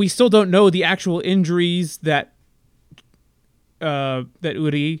 we still don't know the actual injuries that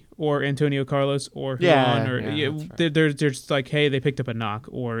Uri or Antonio Carlos or Juan they're just like, hey, they picked up a knock,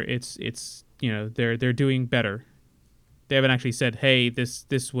 or it's they're doing better. They haven't actually said, hey,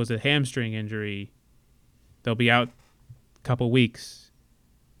 this was a hamstring injury. They'll be out a couple weeks.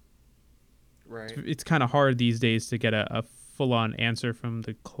 Right. It's kind of hard these days to get a full-on answer from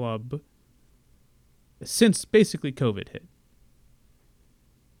the club since basically COVID hit.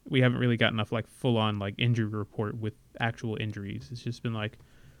 We haven't really gotten enough like full-on like injury report with actual injuries. It's just been like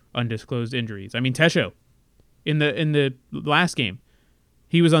undisclosed injuries. I mean, Tesho in the last game,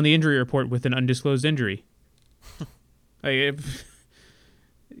 he was on the injury report with an undisclosed injury.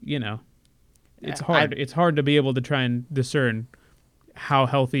 You know, it's hard. It's hard to be able to try and discern how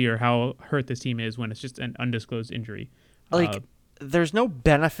healthy or how hurt this team is when it's just an undisclosed injury. Like, there's no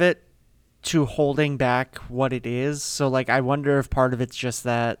benefit to holding back what it is. So, like, I wonder if part of it's just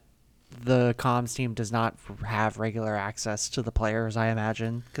that the comms team does not have regular access to the players, I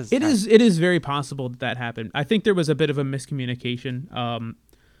imagine. Cause it is very possible that happened. I think there was a bit of a miscommunication.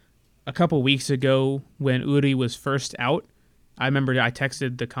 A couple weeks ago when Uri was first out, I remember I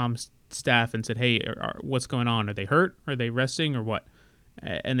texted the comms staff and said, hey, what's going on? Are they hurt? Are they resting or what?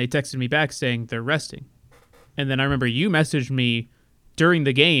 And they texted me back saying they're resting. And then I remember you messaged me during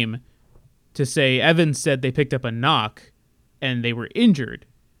the game to say Evans said they picked up a knock and they were injured.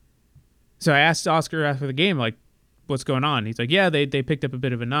 So I asked Oscar after the game, like, what's going on? He's like, yeah, they picked up a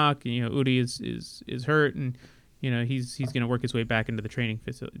bit of a knock. You know, Udi is hurt, and you know he's going to work his way back into the training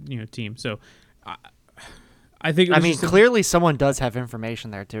facility, team. So I think. Clearly someone does have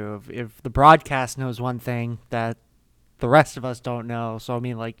information there too. If the broadcast knows one thing that the rest of us don't know, so I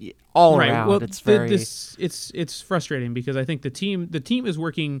mean, like all around, well, it's very. It's frustrating because I think the team is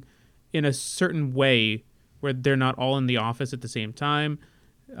working in a certain way where they're not all in the office at the same time.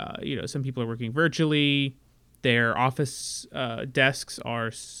 Some people are working virtually. Their office desks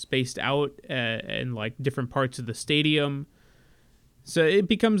are spaced out in like different parts of the stadium. So it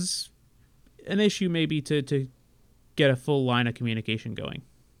becomes an issue maybe to get a full line of communication going.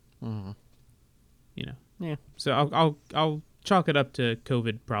 Mm-hmm. Yeah. So I'll chalk it up to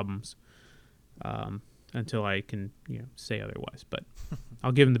COVID problems until I can say otherwise. But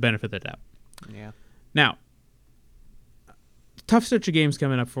I'll give them the benefit of the doubt. Yeah. Now, tough stretch of games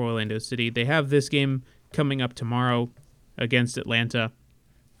coming up for Orlando City. They have this game coming up tomorrow against Atlanta.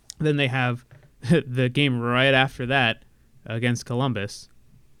 Then they have the game right after that against Columbus,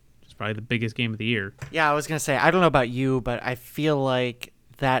 which is probably the biggest game of the year. Yeah, I was going to say, I don't know about you, but I feel like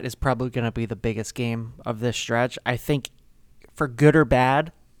that is probably going to be the biggest game of this stretch. I think for good or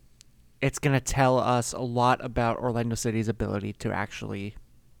bad, it's going to tell us a lot about Orlando City's ability to actually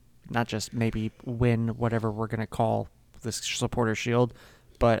not just maybe win whatever we're going to call this Supporter Shield,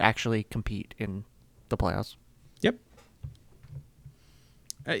 but actually compete in the playoffs. Yep.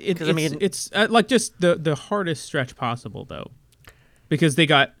 It's like just the hardest stretch possible, though, because they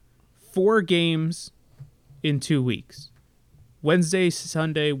got 4 games in 2 weeks. Wednesday,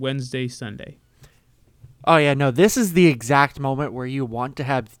 Sunday, Wednesday, Sunday. Oh, yeah, no, this is the exact moment where you want to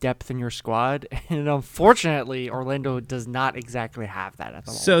have depth in your squad, and unfortunately, Orlando does not exactly have that at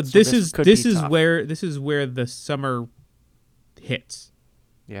the moment. So this is where the summer hits.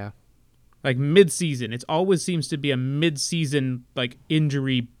 Yeah. Like mid-season. It always seems to be a mid-season like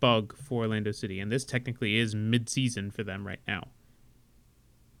injury bug for Orlando City, and this technically is mid-season for them right now.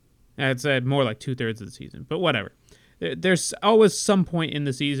 It's more like 2/3 of the season, but whatever. There's always some point in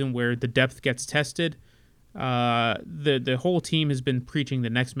the season where the depth gets tested. The whole team has been preaching the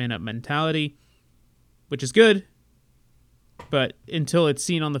next man up mentality, which is good, but until it's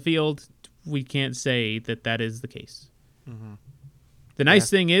seen on the field, we can't say that is the case. Mm-hmm. The nice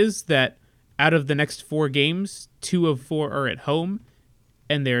thing is that out of the next 4 games, 2 of 4 are at home,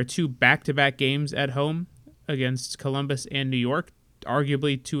 and there are 2 back-to-back games at home against Columbus and New York,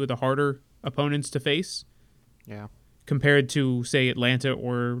 arguably 2 of the harder opponents to face. Yeah. Compared to, say, Atlanta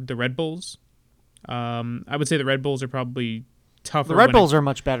or the Red Bulls. I would say the Red Bulls are probably tougher. The Red Bulls are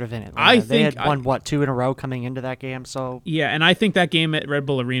much better than Atlanta. They had won, 2 in a row coming into that game. So yeah, and I think that game at Red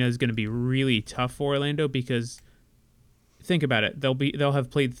Bull Arena is going to be really tough for Orlando because think about it. They'll have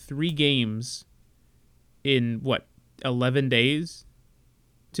played 3 games in, 11 days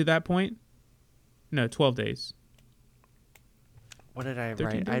to that point? No, 12 days. What did I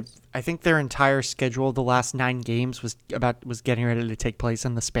 13 write? days? I think their entire schedule, the last 9 games, was getting ready to take place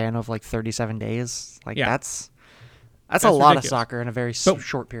in the span of 37 days. That's a lot ridiculous. of soccer in a very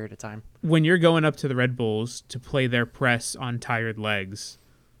short period of time. When you're going up to the Red Bulls to play their press on tired legs,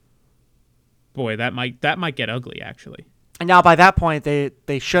 boy, that might get ugly actually. And now by that point,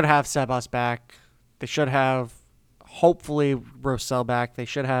 they should have Sebas back. They should have hopefully Rosell back. They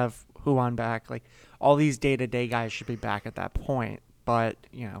should have Huan back. All these day-to-day guys should be back at that point. But,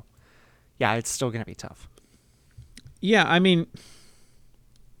 it's still going to be tough. Yeah, I mean,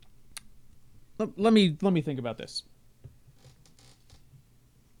 let me think about this.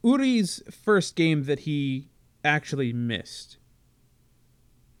 Uri's first game that he actually missed,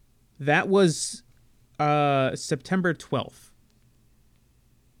 that was September 12th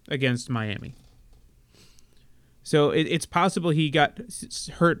against Miami. So it's possible he got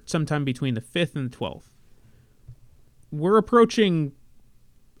hurt sometime between the 5th and the 12th. We're approaching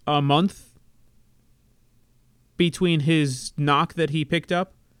a month between his knock that he picked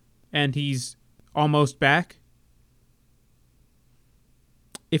up and he's almost back.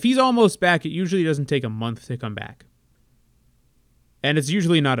 If he's almost back, it usually doesn't take a month to come back. And it's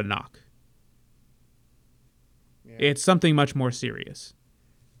usually not a knock. Yeah. It's something much more serious.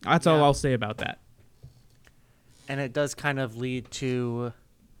 That's all I'll say about that. And it does kind of lead to...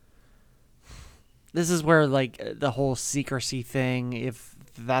 This is where, like, the whole secrecy thing, if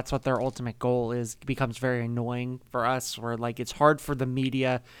that's what their ultimate goal is, becomes very annoying for us, where, like, it's hard for the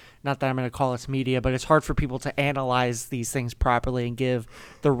media, not that I'm going to call us media, but it's hard for people to analyze these things properly and give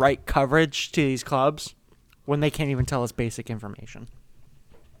the right coverage to these clubs when they can't even tell us basic information.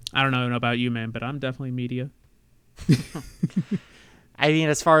 I don't know about you, man, but I'm definitely media. I mean,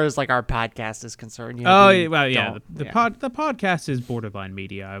 as far as, like, our podcast is concerned. You know, the podcast is borderline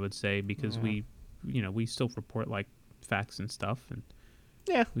media, I would say, because we still report, like, facts and stuff, and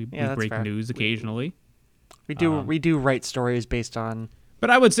we break news occasionally. We do write stories based on. But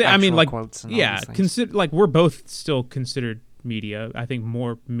I would say, I mean, like, quotes and consider, like, we're both still considered media. I think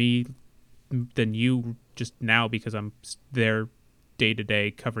more me than you just now because I'm there day to day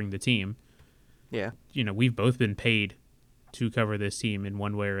covering the team. Yeah, we've both been paid to cover this team in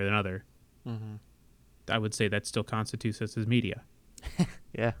one way or another. Mm-hmm. I would say that still constitutes us as media.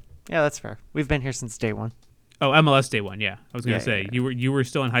 Yeah, that's fair. We've been here since day one. Oh, MLS day one. Yeah, I was gonna say you were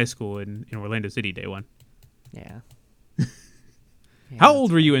still in high school in Orlando City day one. Yeah. How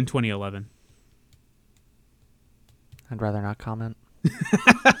old were you in 2011? I'd rather not comment.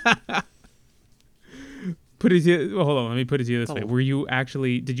 Hold on, let me put it to you this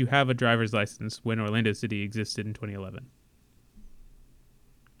way. Did you have a driver's license when Orlando City existed in 2011?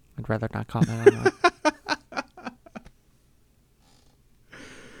 I'd rather not comment on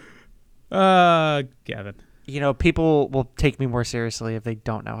that. Gavin. People will take me more seriously if they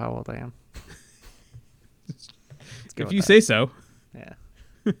don't know how old I am. If you say so. Yeah.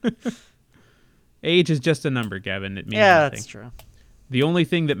 Age is just a number, Gavin. It means nothing. That's true. The only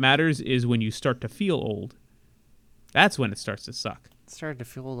thing that matters is when you start to feel old. That's when it starts to suck. It started to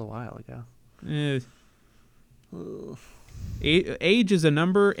feel old a while ago. Age is a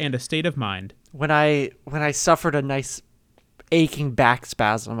number and a state of mind. When I suffered a nice aching back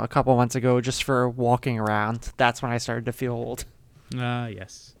spasm a couple months ago just for walking around, that's when I started to feel old.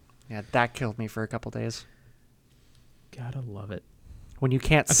 Yes. Yeah, that killed me for a couple days. Gotta love it. When you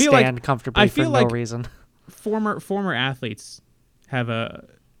can't stand comfortably for no reason. Former athletes have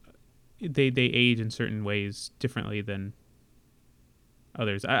they age in certain ways differently than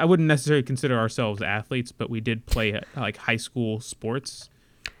others. I wouldn't necessarily consider ourselves athletes, but we did play like high school sports.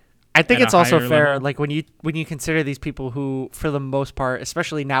 I think it's also fair, like when you consider these people who, for the most part,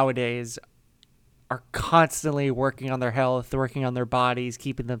 especially nowadays, are constantly working on their health, working on their bodies,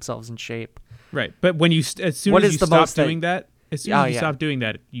 keeping themselves in shape. Right, but when as soon as you stop doing that,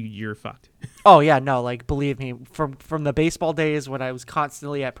 you're fucked. Oh yeah, no, like believe me, from the baseball days when I was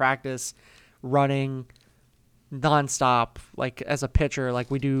constantly at practice, running nonstop, like as a pitcher,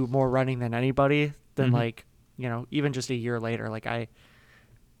 like we do more running than anybody. Than like even just a year later, like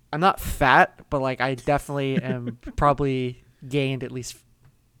I'm not fat, but like I definitely am probably gained at least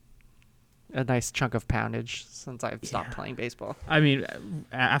a nice chunk of poundage since I've stopped playing baseball. I mean,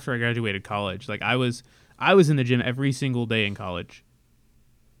 after I graduated college, like I was in the gym every single day in college,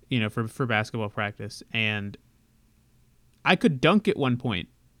 for basketball practice, and I could dunk at one point.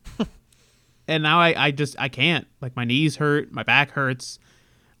 And now I can't. Like my knees hurt, my back hurts.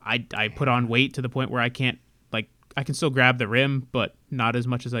 I put on weight to the point where I can't, like, I can still grab the rim, but not as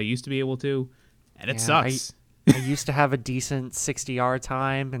much as I used to be able to. And it sucks. I used to have a decent 60-yard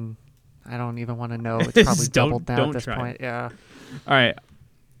time, and I don't even want to know. It's probably doubled now at this point. Yeah. All right.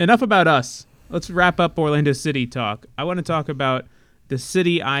 Enough about us. Let's wrap up Orlando City talk. I want to talk about the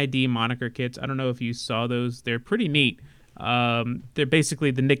City ID moniker kits. I don't know if you saw those. They're pretty neat. They're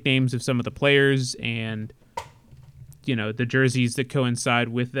basically the nicknames of some of the players and, the jerseys that coincide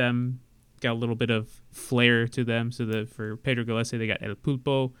with them. Got a little bit of flair to them. So for Pedro Gallese, they got El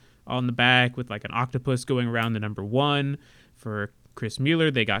Pulpo on the back with like an octopus going around the number 1. For Chris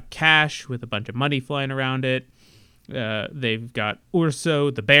Mueller, they got cash with a bunch of money flying around it. They've got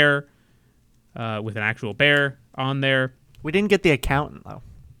Urso, the bear, with an actual bear on there. We didn't get the accountant, though.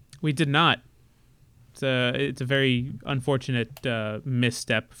 We did not. It's a very unfortunate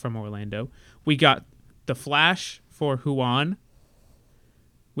misstep from Orlando. We got the Flash for Huan,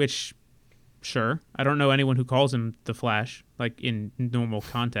 which, sure, I don't know anyone who calls him the Flash like in normal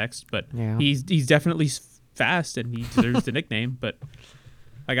context, but Yeah. he's definitely fast and he deserves the nickname. But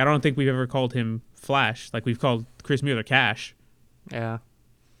like, I don't think we've ever called him Flash like we've called Chris Mueller Cash. Yeah.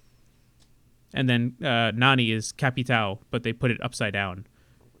 And then Nani is Capital, but they put it upside down.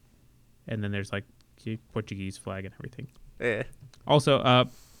 And then there's like Portuguese flag and everything. Eh. Also,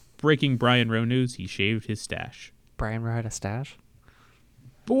 breaking Brian Rowe news, he shaved his stash. Brian Rowe had a stash?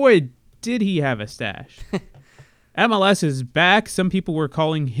 Boy, did he have a stash. MLS is back. Some people were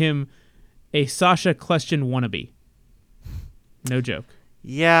calling him a Sasha Kljestan wannabe. No joke.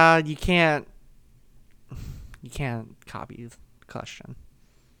 Yeah, you can't copy the question.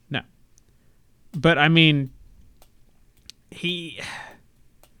 No. But, I mean, he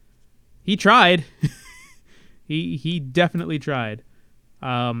tried. He definitely tried.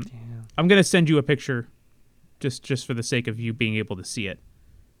 I'm going to send you a picture just for the sake of you being able to see it.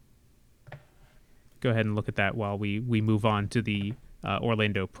 Go ahead and look at that while we move on to the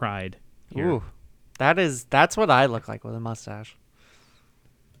Orlando Pride here. Ooh, that's what I look like with a mustache.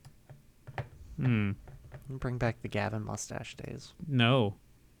 Bring back the Gavin mustache days. No.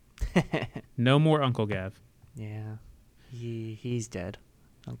 No more Uncle Gav. Yeah, he's dead.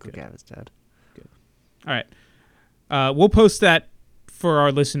 Uncle Gav is dead. Good. All right. We'll post that for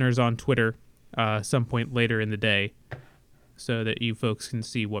our listeners on Twitter some point later in the day so that you folks can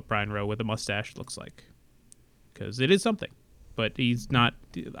see what Brian Rowe with a mustache looks like. Because it is something. But he's not...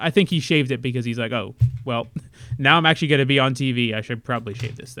 I think he shaved it because he's like, oh, well, now I'm actually going to be on TV. I should probably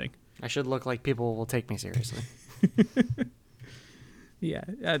shave this thing. I should look like people will take me seriously. Yeah,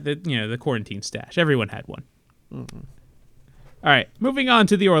 the quarantine stash. Everyone had one. Mm-hmm. All right, moving on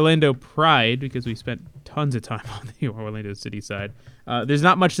to the Orlando Pride, because we spent tons of time on the Orlando City side. There's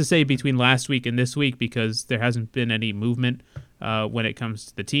not much to say between last week and this week because there hasn't been any movement when it comes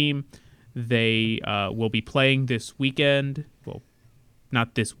to the team. They will be playing this weekend. Well,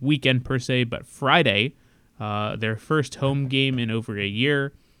 not this weekend per se, but Friday. Their first home game in over a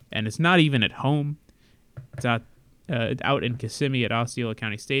year, and it's not even at home. It's out in Kissimmee at Osceola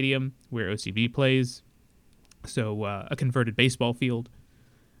County Stadium, where OCB plays. So a converted baseball field.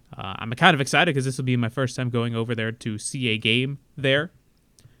 I'm kind of excited because this will be my first time going over there to see a game there.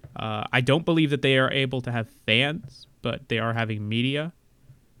 I don't believe that they are able to have fans, but they are having media.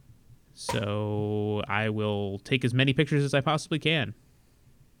 So I will take as many pictures as I possibly can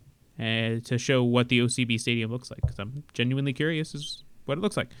to show what the OCB stadium looks like, because I'm genuinely curious as what it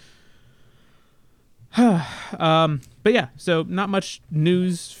looks like. But yeah, so not much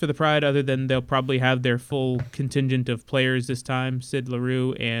news for the Pride other than they'll probably have their full contingent of players this time. Sid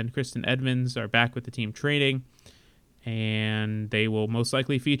LaRue and Kristen Edmonds are back with the team training, and they will most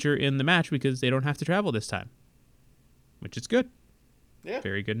likely feature in the match because they don't have to travel this time, which is good. Yeah.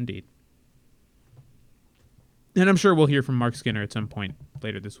 Very good indeed. And I'm sure we'll hear from Mark Skinner at some point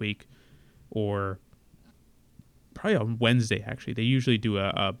later this week, or probably on Wednesday, actually. They usually do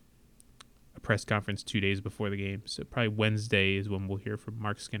a press conference 2 days before the game, so probably Wednesday is when we'll hear from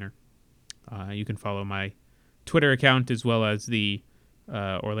Mark Skinner. You can follow my Twitter account as well as the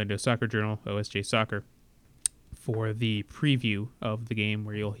Orlando Soccer Journal, OSJ Soccer, for the preview of the game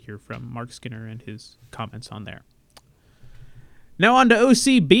where you'll hear from Mark Skinner and his comments on there. Now on to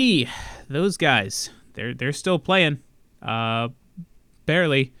OCB. Those guys, they're still playing,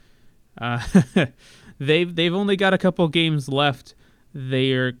 barely. They've only got a couple games left.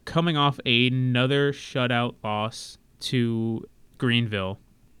 They are coming off another shutout loss to Greenville.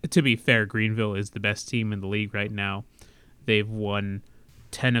 To be fair, Greenville is the best team in the league right now. They've won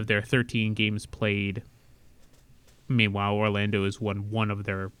 10 of their 13 games played. Meanwhile, Orlando has won 1 of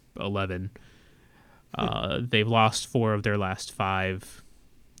their 11. They've lost 4 of their last 5.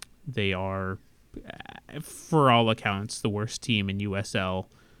 They are, for all accounts, the worst team in USL.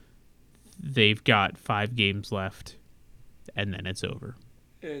 They've got 5 games left. And then it's over.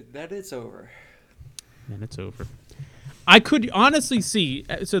 Then it's over. I could honestly see...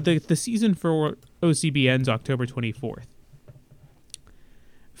 So the season for OCB ends October 24th.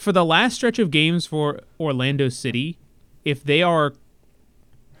 For the last stretch of games for Orlando City, if they are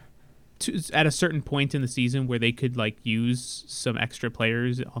at a certain point in the season where they could use some extra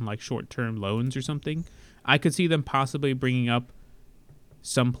players on short-term loans or something, I could see them possibly bringing up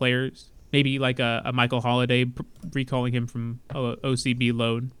some players. Maybe a Michael Holiday, recalling him from OCB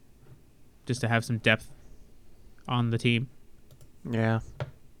loan, just to have some depth on the team. Yeah.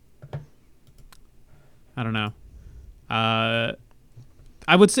 I don't know. I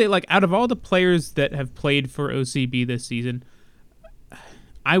I would say, like, out of all the players that have played for OCB this season,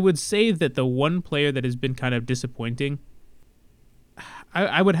 I would say that the one player that has been kind of disappointing,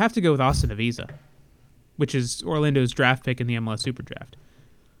 I would have to go with Austin Avisa, which is Orlando's draft pick in the MLS Super Draft.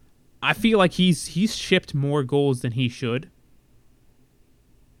 I feel like he's shipped more goals than he should.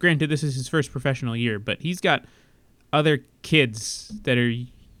 Granted, this is his first professional year, but he's got other kids that are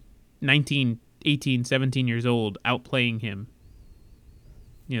 19, 18, 17 years old outplaying him.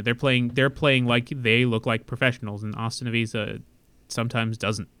 You know, they're playing like they look like professionals, and Austin Avisa sometimes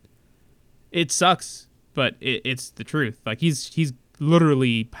doesn't. It sucks, but it's the truth. Like, he's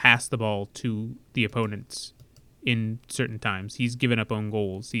literally passed the ball to the opponents in certain times. He's given up own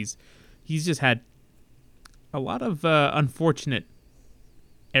goals. He's just had a lot of unfortunate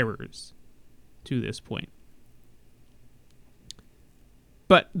errors to this point.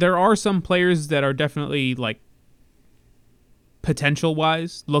 But there are some players that are definitely, like,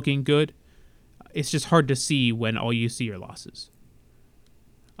 potential-wise looking good. It's just hard to see when all you see are losses.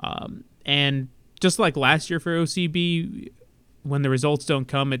 And just like last year for OCB, when the results don't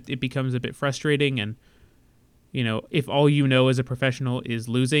come, it becomes a bit frustrating. And, you know, if all you know as a professional is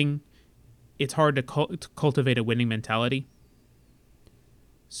losing, it's hard to cultivate a winning mentality.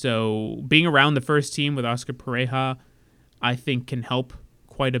 So being around the first team with Oscar Pareja, I think, can help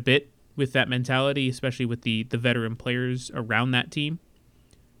quite a bit with that mentality, especially with the veteran players around that team.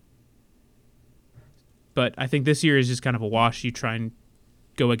 But I think this year is just kind of a wash. You try and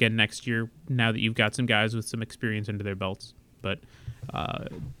go again next year now that you've got some guys with some experience under their belts. But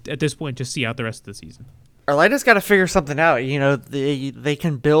at this point, just see out the rest of the season. Orlando's got to figure something out. You know, they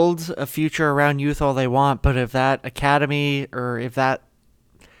can build a future around youth all they want, but if that academy or if that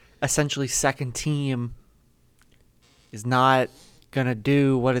essentially second team is not going to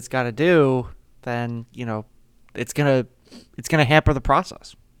do what it's got to do, then, you know, it's going to hamper the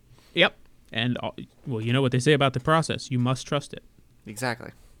process. Yep. And, well, you know what they say about the process. You must trust it.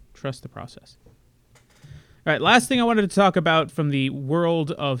 Exactly. Trust the process. All right, last thing I wanted to talk about from the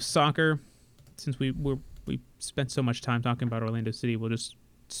world of soccer, since we spent so much time talking about Orlando City, we'll just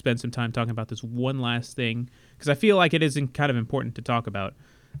spend some time talking about this one last thing, because I feel like it is kind of important to talk about.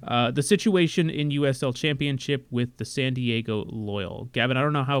 The situation in USL Championship with the San Diego Loyal. Gavin, I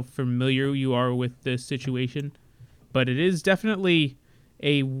don't know how familiar you are with this situation, but it is definitely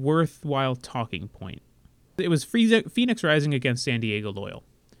a worthwhile talking point. It was Phoenix Rising against San Diego Loyal.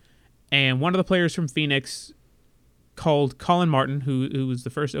 And one of the players from Phoenix called Colin Martin, who was the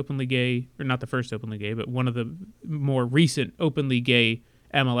first openly gay, or not the first openly gay, but one of the more recent openly gay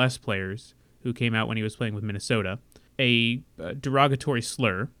MLS players who came out when he was playing with Minnesota, a derogatory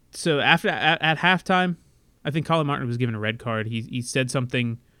slur. So at halftime, I think Colin Martin was given a red card. He said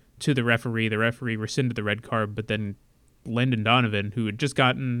something to the referee. The referee rescinded the red card, but then Landon Donovan, who had just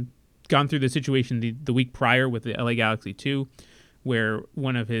gone through the situation the week prior with the LA Galaxy 2, where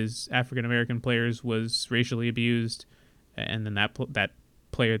one of his African-American players was racially abused, and then that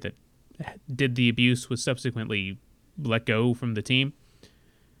player that did the abuse was subsequently let go from the team.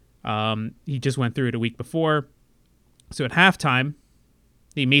 He just went through it a week before. So at halftime,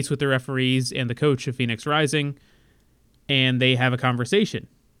 he meets with the referees and the coach of Phoenix Rising, and they have a conversation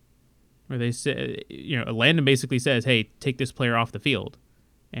where they say, you know, Landon basically says, "Hey, take this player off the field,"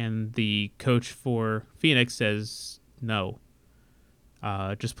 and the coach for Phoenix says, "No,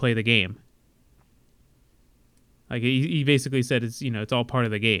 just play the game." Like, he basically said, it's all part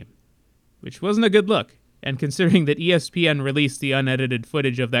of the game, which wasn't a good look. And considering that ESPN released the unedited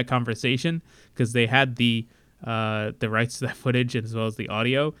footage of that conversation because they had the rights to that footage as well as the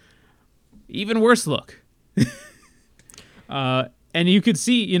audio, even worse look. And you could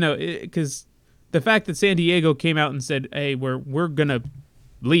see, because the fact that San Diego came out and said, "Hey, we're gonna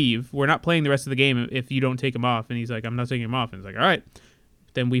leave. We're not playing the rest of the game if you don't take him off," and he's like, "I'm not taking him off," and it's like, "All right,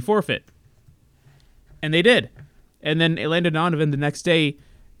 then we forfeit." And they did. And then Landon Donovan the next day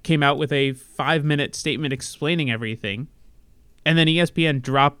came out with a 5-minute statement explaining everything, and then ESPN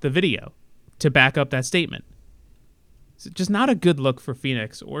dropped the video to back up that statement. It's just not a good look for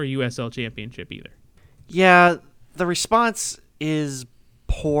Phoenix or USL Championship either. Yeah, the response is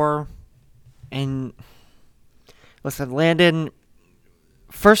poor. And listen, Landon,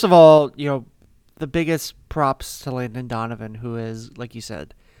 first of all, the biggest props to Landon Donovan, who is, like you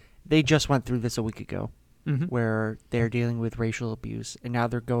said, they just went through this a week ago, where they're dealing with racial abuse, and now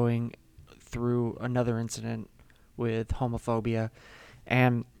they're going through another incident with homophobia.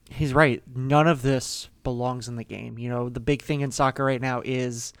 And he's right. None of this belongs in the game. The big thing in soccer right now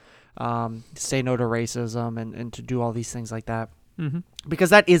is say no to racism and to do all these things like that. Because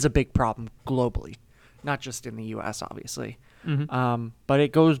that is a big problem globally, not just in the U.S., obviously. But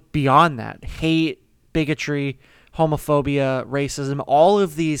it goes beyond that. Hate, bigotry, homophobia, racism, all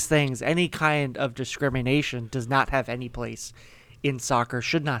of these things, any kind of discrimination does not have any place in soccer,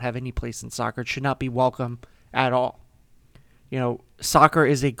 should not have any place in soccer. It should not be welcome at all. Soccer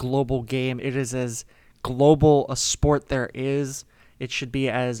is a global game. It is as global a sport there is. It should be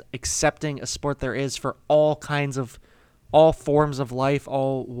as accepting a sport there is for all forms of life,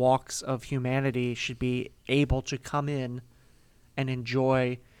 all walks of humanity should be able to come in and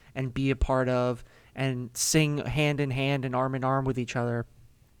enjoy and be a part of and sing hand in hand and arm in arm with each other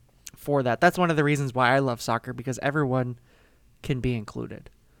for that. That's one of the reasons why I love soccer, because everyone can be included.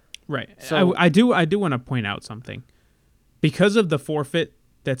 Right. So I do want to point out something. Because of the forfeit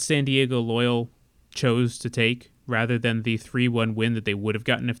that San Diego Loyal chose to take rather than the 3-1 win that they would have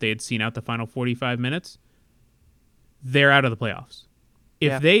gotten if they had seen out the final 45 minutes, they're out of the playoffs.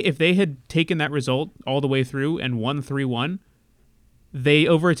 If they had taken that result all the way through and won 3-1, they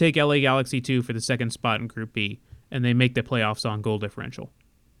overtake LA Galaxy 2 for the second spot in Group B, and they make the playoffs on goal differential.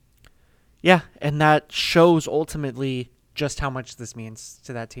 Yeah, and that shows ultimately just how much this means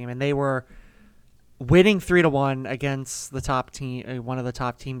to that team. And they were winning 3-1 against the top team, one of the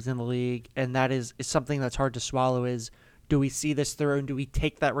top teams in the league, and that is something that's hard to swallow. Is, do we see this through and do we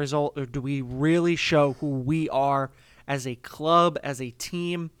take that result, or do we really show who we are as a club, as a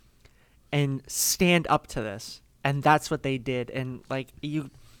team, and stand up to this? And that's what they did. And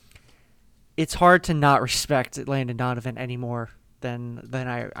it's hard to not respect Landon Donovan any more than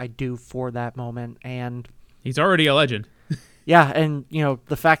I do for that moment. And he's already a legend. Yeah, and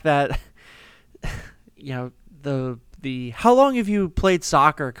the fact that the how long have you played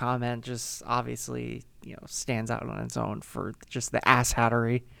soccer comment just obviously stands out on its own for just the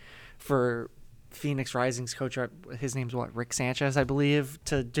asshattery for Phoenix Rising's coach. His name's Rick Sanchez, I believe,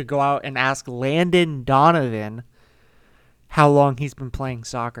 to go out and ask Landon Donovan how long he's been playing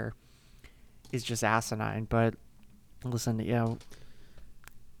soccer is just asinine. But listen,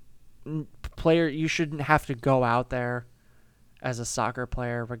 player, you shouldn't have to go out there as a soccer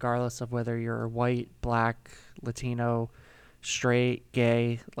player, regardless of whether you're white, black, Latino, straight,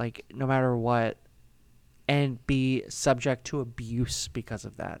 gay, no matter what, and be subject to abuse because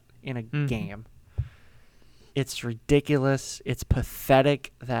of that in a game. It's ridiculous. It's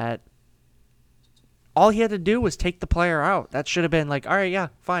pathetic that all he had to do was take the player out. That should have been all right, yeah,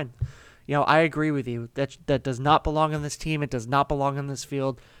 fine. I agree with you. That does not belong on this team. It does not belong on this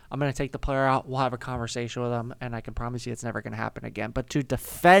field. I'm going to take the player out. We'll have a conversation with him, and I can promise you it's never going to happen again. But to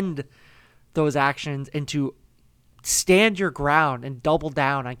defend those actions and to stand your ground and double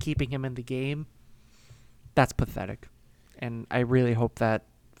down on keeping him in the game, that's pathetic. And I really hope that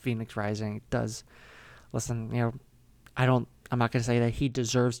Phoenix Rising does listen. I'm not going to say that he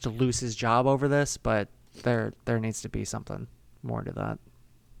deserves to lose his job over this, but there needs to be something more to that.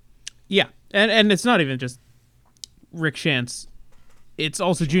 Yeah, and it's not even just Rick Shantz. It's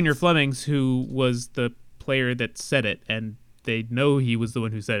also Junior Flemings, who was the player that said it, and they know he was the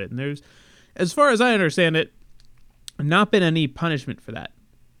one who said it. And there's, as far as I understand it, not been any punishment for that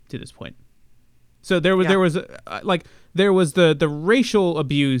to this point. So there was the racial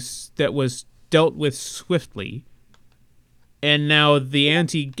abuse that was dealt with swiftly, and now the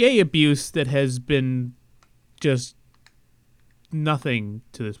anti-gay abuse that has been just nothing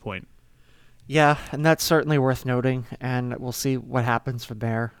to this point. Yeah, and that's certainly worth noting, and we'll see what happens from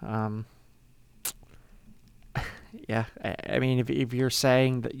there. Yeah, I mean, if you're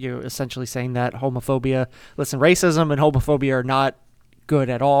saying that, you're essentially saying that homophobia, listen, racism and homophobia are not good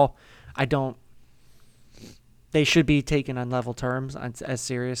at all. They should be taken on level terms, as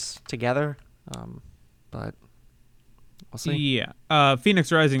serious together, but we'll see. Yeah,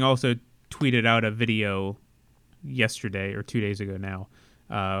 Phoenix Rising also tweeted out a video yesterday or 2 days ago now,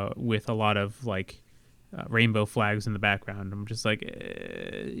 with a lot of rainbow flags in the background. I'm just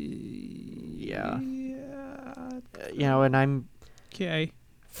yeah. And I'm okay.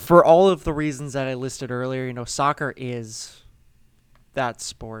 For all of the reasons that I listed earlier, soccer is that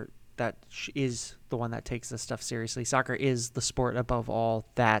sport that is the one that takes this stuff seriously. Soccer is the sport above all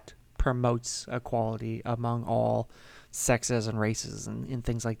that promotes equality among all sexes and races and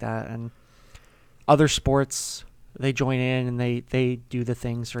things like that. And other sports, they join in and they do the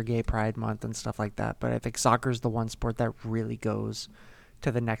things for Gay Pride Month and stuff like that. But I think soccer is the one sport that really goes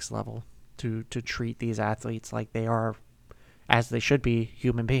to the next level to treat these athletes like they are, as they should be,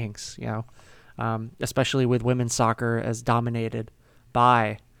 human beings, especially with women's soccer as dominated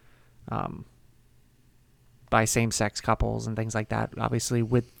by same-sex couples and things like that. Obviously,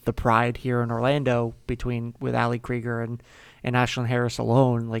 with the Pride here in Orlando with Ali Krieger and Ashlyn Harris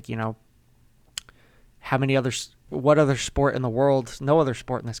alone, how many other what other sport in the world, no other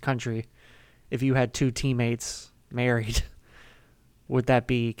sport in this country, if you had two teammates married, would that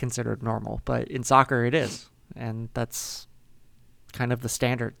be considered normal? But in soccer, it is. And that's kind of the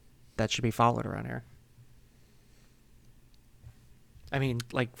standard that should be followed around here. I mean,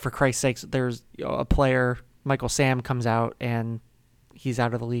 like, for Christ's sakes, there's a player, Michael Sam, comes out and he's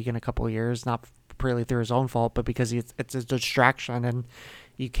out of the league in a couple of years, not really through his own fault, but because it's a distraction and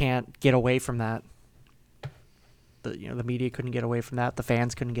you can't get away from that. The media couldn't get away from that. The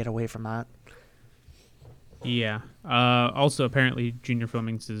fans couldn't get away from that. Yeah. Also, apparently, Junior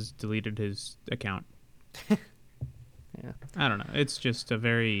Flemings has deleted his account. Yeah. I don't know. It's just a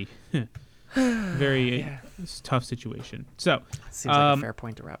very, very tough situation. So, Seems like a fair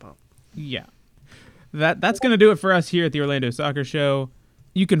point to wrap up. yeah. That's going to do it for us here at the Orlando Soccer Show.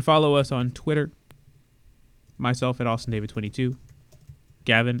 You can follow us on Twitter. Myself at AustinDavid22.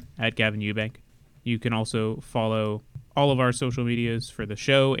 Gavin at Gavin Ewbank. You can also follow all of our social medias for the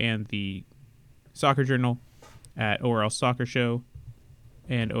show and the Soccer Journal at ORL Soccer Show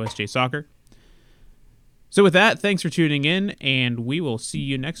and OSJ Soccer. So with that, thanks for tuning in, and we will see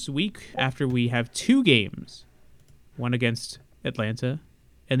you next week after we have 2 games. One against Atlanta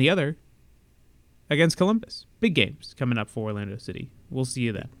and the other against Columbus. Big games coming up for Orlando City. We'll see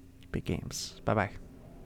you then. Big games. Bye-bye.